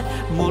về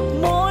một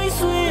mối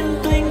duyên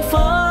tình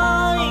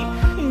phai.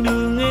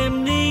 Đường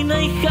em đi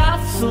nay khác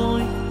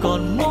rồi,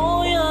 còn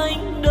mỗi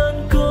anh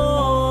đơn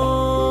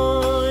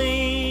côi.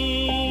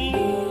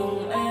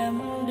 Đường em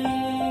đi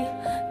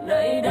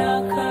nay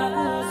đã khác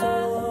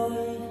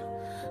rồi,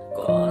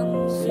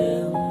 còn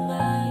riêng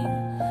anh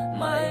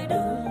mãi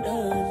đứng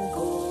đơn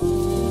côi.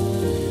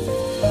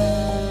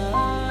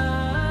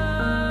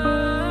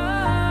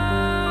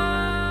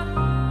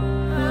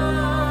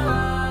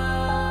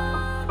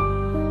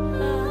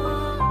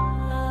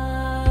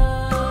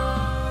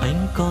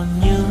 Anh còn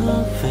nhớ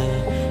về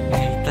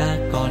ngày ta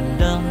còn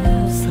đắm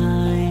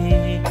say.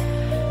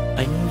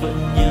 Anh vẫn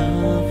nhớ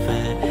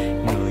về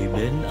người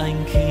bên anh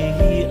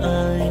khi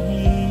ấy.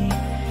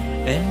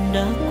 Em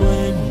đã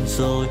quên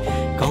rồi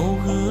câu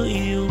hứa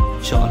yêu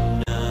trọn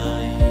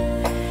đời.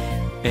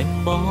 Em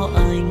bỏ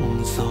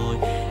anh rồi,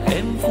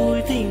 em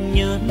vui tình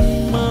nhân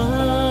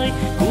mới.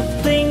 Cuộc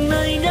tình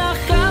này đã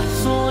khác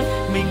rồi,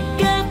 mình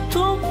kết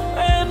thúc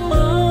em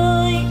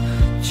ơi.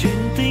 Chuyện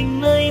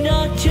tình này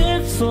đã chết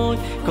rồi,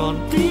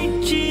 còn tiếc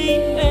chi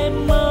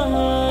em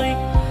ơi.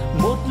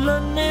 Một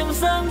lần em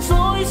gian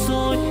dối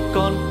rồi,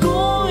 còn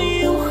cố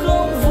yêu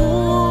không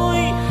vui.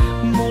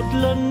 Một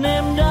lần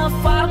em đã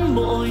phản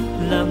bội,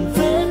 làm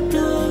vết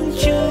thương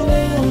chưa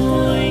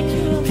nguôi.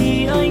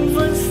 Thì anh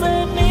vẫn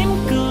sẽ mỉm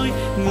cười,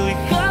 người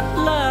khác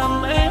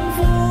làm em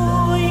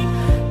vui.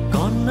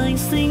 Còn anh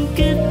xin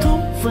kết thúc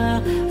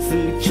và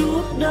giữ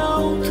chút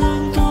đau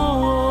thương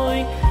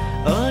thôi.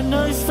 Ở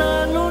nơi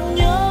xa luôn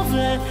nhớ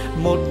về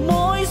một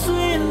mối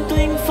duyên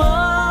tình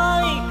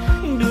phai.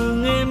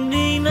 Đường em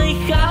đi nay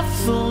khác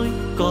rồi,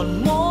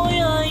 còn mỗi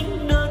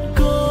anh đơn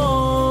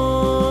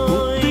côi.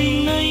 Cuộc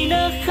tình này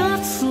đã khác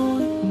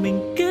rồi,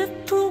 mình kết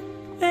thúc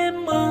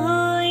em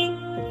ơi.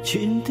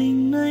 Chuyện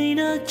tình này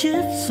đã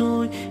chết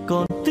rồi,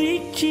 còn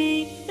tiếc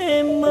chi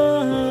em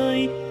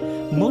ơi.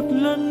 Một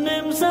lần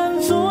em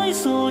gian dối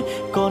rồi,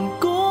 còn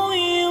cố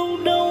yêu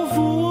đâu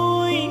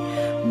vui.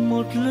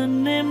 Một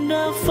lần em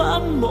đã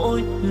phản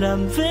bội,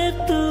 làm vết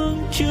thương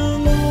chưa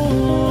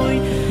nguôi.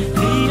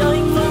 Thì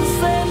anh vẫn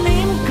sẽ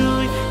mỉm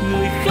cười,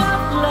 người khác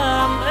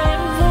làm em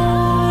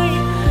vui.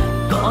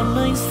 Còn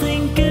anh xin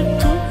kết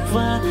thúc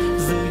và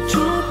giữ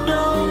chút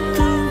đau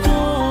thương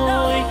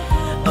thôi.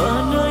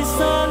 Ở nơi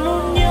xa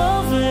luôn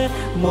nhớ về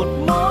một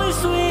mối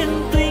duyên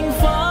tình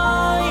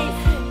phai.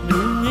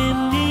 Đường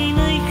em đi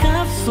nay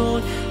khác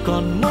rồi,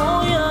 còn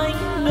mỗi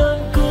anh đơn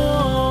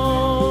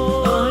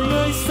côi. Ở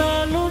nơi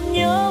xa luôn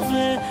nhớ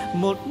về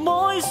một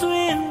mối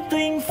duyên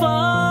tình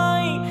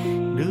phai.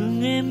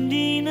 Đường em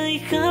đi nay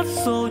khác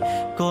rồi,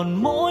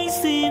 còn mỗi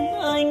xin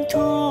anh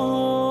thôi.